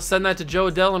 and he'll send that to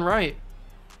Joe Adell and right.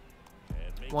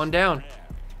 1 down.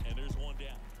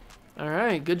 All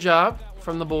right, good job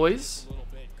from the boys.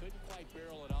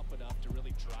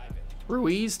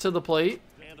 Ruiz to the plate.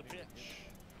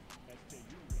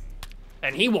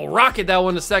 And he will rocket that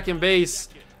one to second base,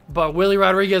 but Willie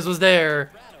Rodriguez was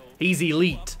there. He's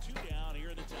elite.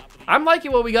 I'm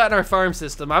liking what we got in our farm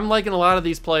system. I'm liking a lot of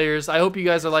these players. I hope you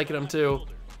guys are liking them too.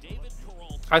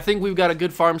 I think we've got a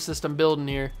good farm system building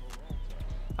here.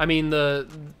 I mean, the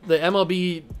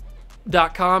MLB.com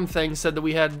thing said that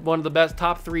we had one of the best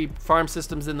top 3 farm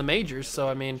systems in the majors. So,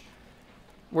 I mean,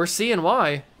 we're seeing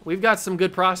why. We've got some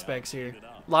good prospects here.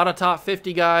 A lot of top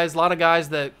 50 guys, a lot of guys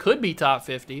that could be top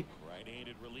 50,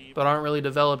 but aren't really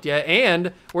developed yet.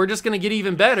 And we're just going to get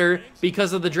even better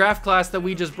because of the draft class that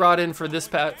we just brought in for this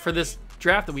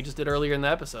draft that we just did earlier in the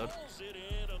episode.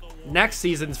 Next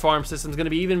season's farm system is going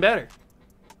to be even better,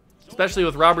 especially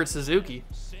with Robert Suzuki.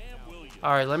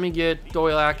 All right, let me get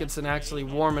Doyle Atkinson actually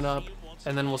warming up,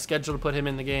 and then we'll schedule to put him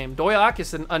in the game. Doyle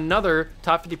Atkinson, another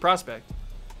top 50 prospect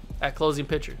at closing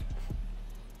pitcher.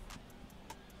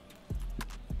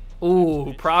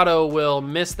 Ooh, Prado will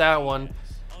miss that one.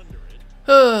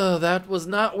 That was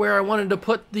not where I wanted to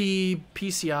put the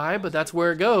PCI, but that's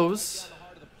where it goes.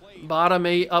 Bottom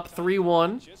 8 up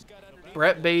 3-1.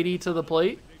 Brett Beatty to the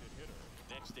plate.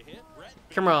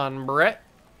 Come on, Brett.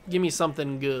 Give me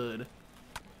something good.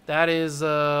 That is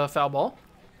foul ball.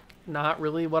 Not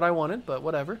really what I wanted, but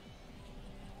whatever.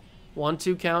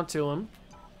 1-2 count to him.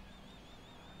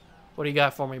 What do you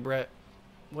got for me, Brett?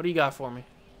 What do you got for me?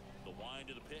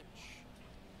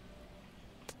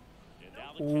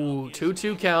 Ooh,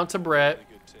 2-2 count to Brett.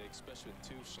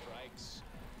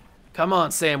 Come on,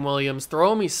 Sam Williams.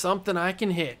 Throw me something I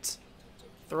can hit.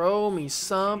 Throw me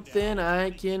something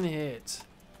I can hit.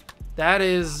 That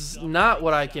is not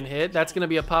what I can hit. That's going to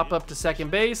be a pop-up to second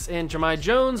base, and Jahmai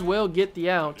Jones will get the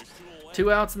out.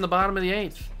 2 outs in the bottom of the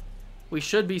 8th. We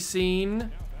should be seeing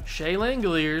Shea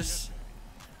Langoliers.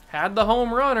 Had the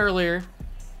home run earlier.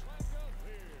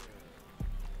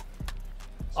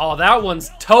 Oh, that one's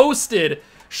toasted.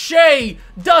 Shea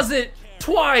does it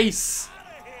twice.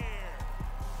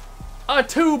 A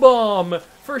 2-bomb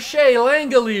for Shea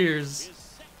Langoliers.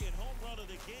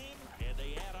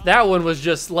 That one was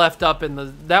just left up in the...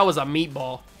 That was a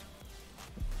meatball.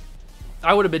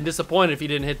 I would have been disappointed if he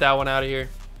didn't hit that one out of here.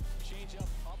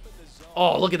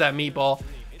 Oh, look at that meatball.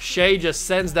 Shea just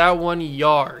sends that one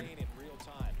yard.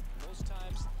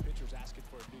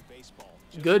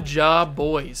 Good job,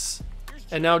 boys.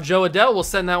 And now Joe Adell will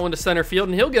send that one to center field,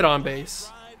 and he'll get on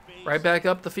base. Right back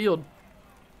up the field.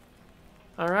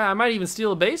 All right, I might even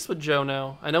steal a base with Joe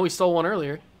now. I know he stole one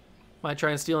earlier. Might try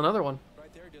and steal another one.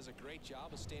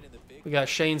 We got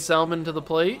Shane Selman to the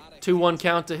plate. 2-1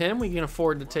 count to him. We can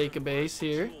afford to take a base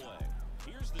here.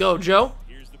 Go, Joe.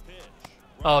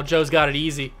 Oh, Joe's got it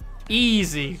easy.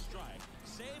 Easy.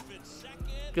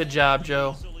 Good job,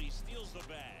 Joe.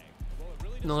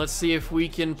 Now let's see if we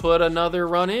can put another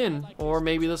run in, or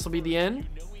maybe this will be the end.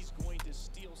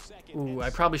 Ooh,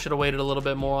 I probably should have waited a little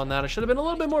bit more on that. I should have been a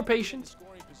little bit more patient.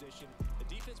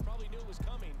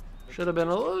 Should have been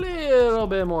a little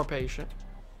bit more patient.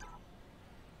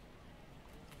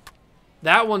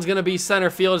 That one's going to be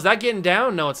center field. Is that getting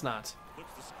down? No, it's not.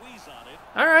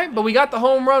 All right, but we got the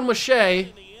home run with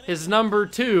Shea, his number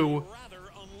 2.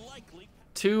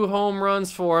 2 home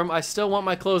runs for him. I still want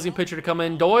my closing pitcher to come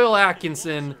in. Doyle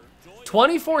Atkinson,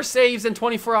 24 saves and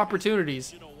 24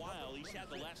 opportunities.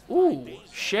 Ooh,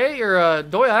 Shea or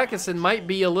Doyle Atkinson might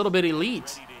be a little bit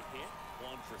elite.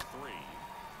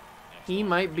 He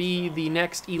might be the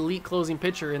next elite closing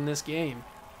pitcher in this game.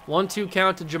 1-2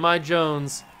 count to Jahmai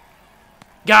Jones.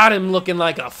 Got him looking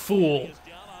like a fool.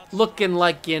 Looking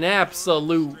like an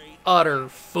absolute, utter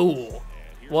fool.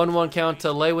 1-1 count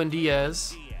to Lewin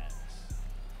Diaz.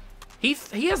 He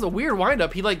has a weird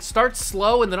windup. He like starts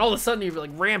slow and then all of a sudden he like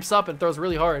ramps up and throws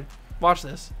really hard. Watch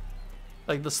this.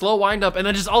 Like the slow windup and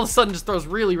then just all of a sudden just throws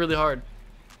really, really hard.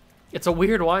 It's a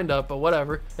weird windup, but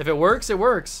whatever. If it works, it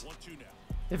works.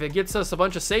 If it gets us a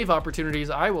bunch of save opportunities,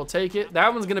 I will take it.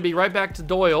 That one's going to be right back to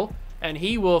Doyle, and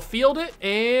he will field it,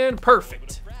 and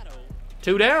perfect.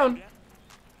 2 down.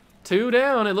 2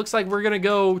 down. It looks like we're going to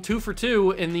go 2 for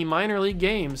 2 in the minor league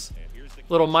games.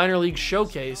 Little minor league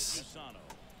showcase.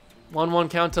 1-1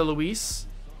 count to Luis.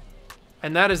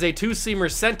 And that is a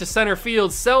 2-seamer sent to center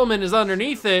field. Selman is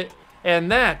underneath it.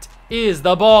 And that is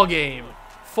the ball game.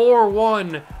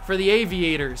 4-1 for the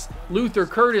Aviators. Luther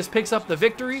Curtis picks up the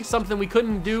victory, something we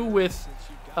couldn't do with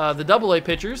the AA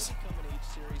pitchers.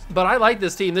 But I like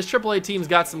this team. This AAA team's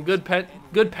got some good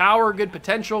power, good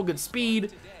potential, good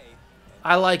speed.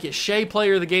 I like it. Shea,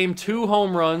 player of the game, 2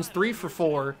 home runs, 3 for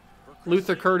 4.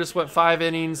 Luther Curtis went 5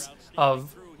 innings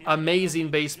of amazing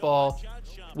baseball.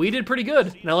 We did pretty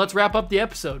good. Now let's wrap up the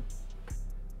episode.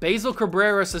 Basil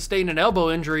Cabrera sustained an elbow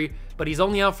injury, but he's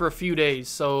only out for a few days,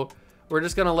 so we're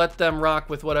just going to let them rock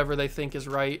with whatever they think is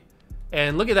right.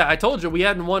 And look at that. I told you we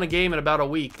hadn't won a game in about a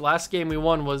week. Last game we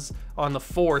won was on the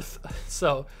 4th,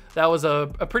 so that was a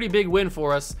pretty big win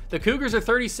for us. The Cougars are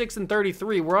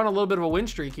 36-33. We're on a little bit of a win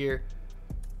streak here.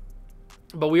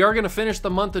 But we are going to finish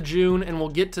the month of June, and we'll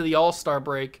get to the All-Star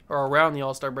break, or around the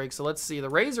All-Star break. So let's see. The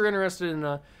Rays are interested in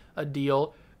a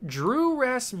deal. Drew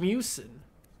Rasmussen.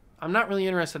 I'm not really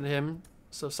interested in him,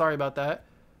 so sorry about that.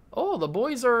 Oh, the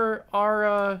boys are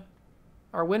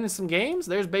winning some games.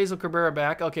 There's Basil Cabrera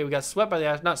back. Okay, we got swept by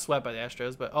the not swept by the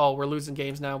Astros, but oh, we're losing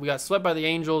games now. We got swept by the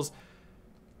Angels.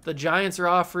 The Giants are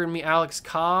offering me Alex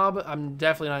Cobb. I'm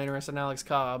definitely not interested in Alex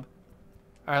Cobb.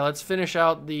 All right, let's finish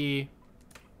out the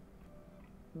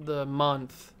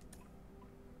month.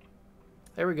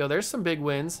 There we go. There's some big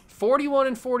wins.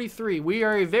 41-43. We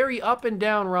are a very up and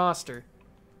down roster.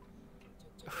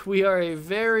 We are a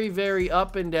very, very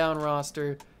up and down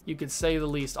roster, you could say the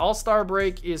least. All-Star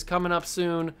break is coming up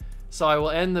soon, so I will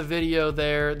end the video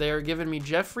there. They are giving me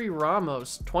Jeffrey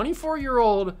Ramos,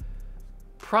 24-year-old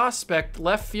prospect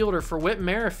left fielder for Whit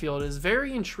Merrifield. Is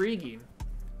very intriguing.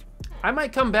 I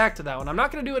might come back to that one. I'm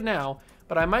not going to do it now,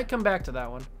 but I might come back to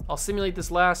that one. I'll simulate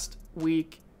this last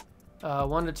week,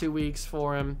 1 to 2 weeks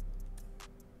for him.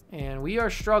 And we are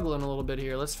struggling a little bit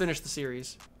here. Let's finish the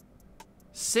series.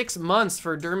 6 months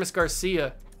for Dermis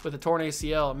Garcia with a torn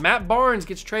ACL. Matt Barnes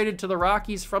gets traded to the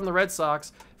Rockies from the Red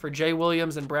Sox for Jay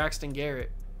Williams and Braxton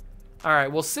Garrett. All right,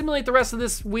 we'll simulate the rest of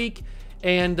this week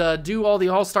and do all the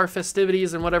All-Star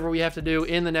festivities and whatever we have to do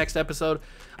in the next episode.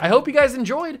 I hope you guys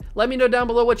enjoyed. Let me know down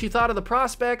below what you thought of the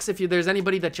prospects, if there's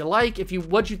anybody that you like,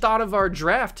 what you thought of our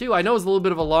draft too. I know it's a little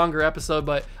bit of a longer episode,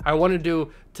 but I wanted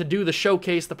to do the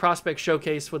showcase, the prospect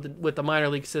showcase with the minor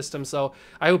league system. So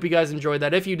I hope you guys enjoyed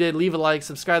that. If you did, leave a like,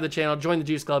 subscribe to the channel, join the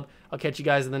Juice Club. I'll catch you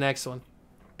guys in the next one.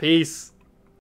 Peace.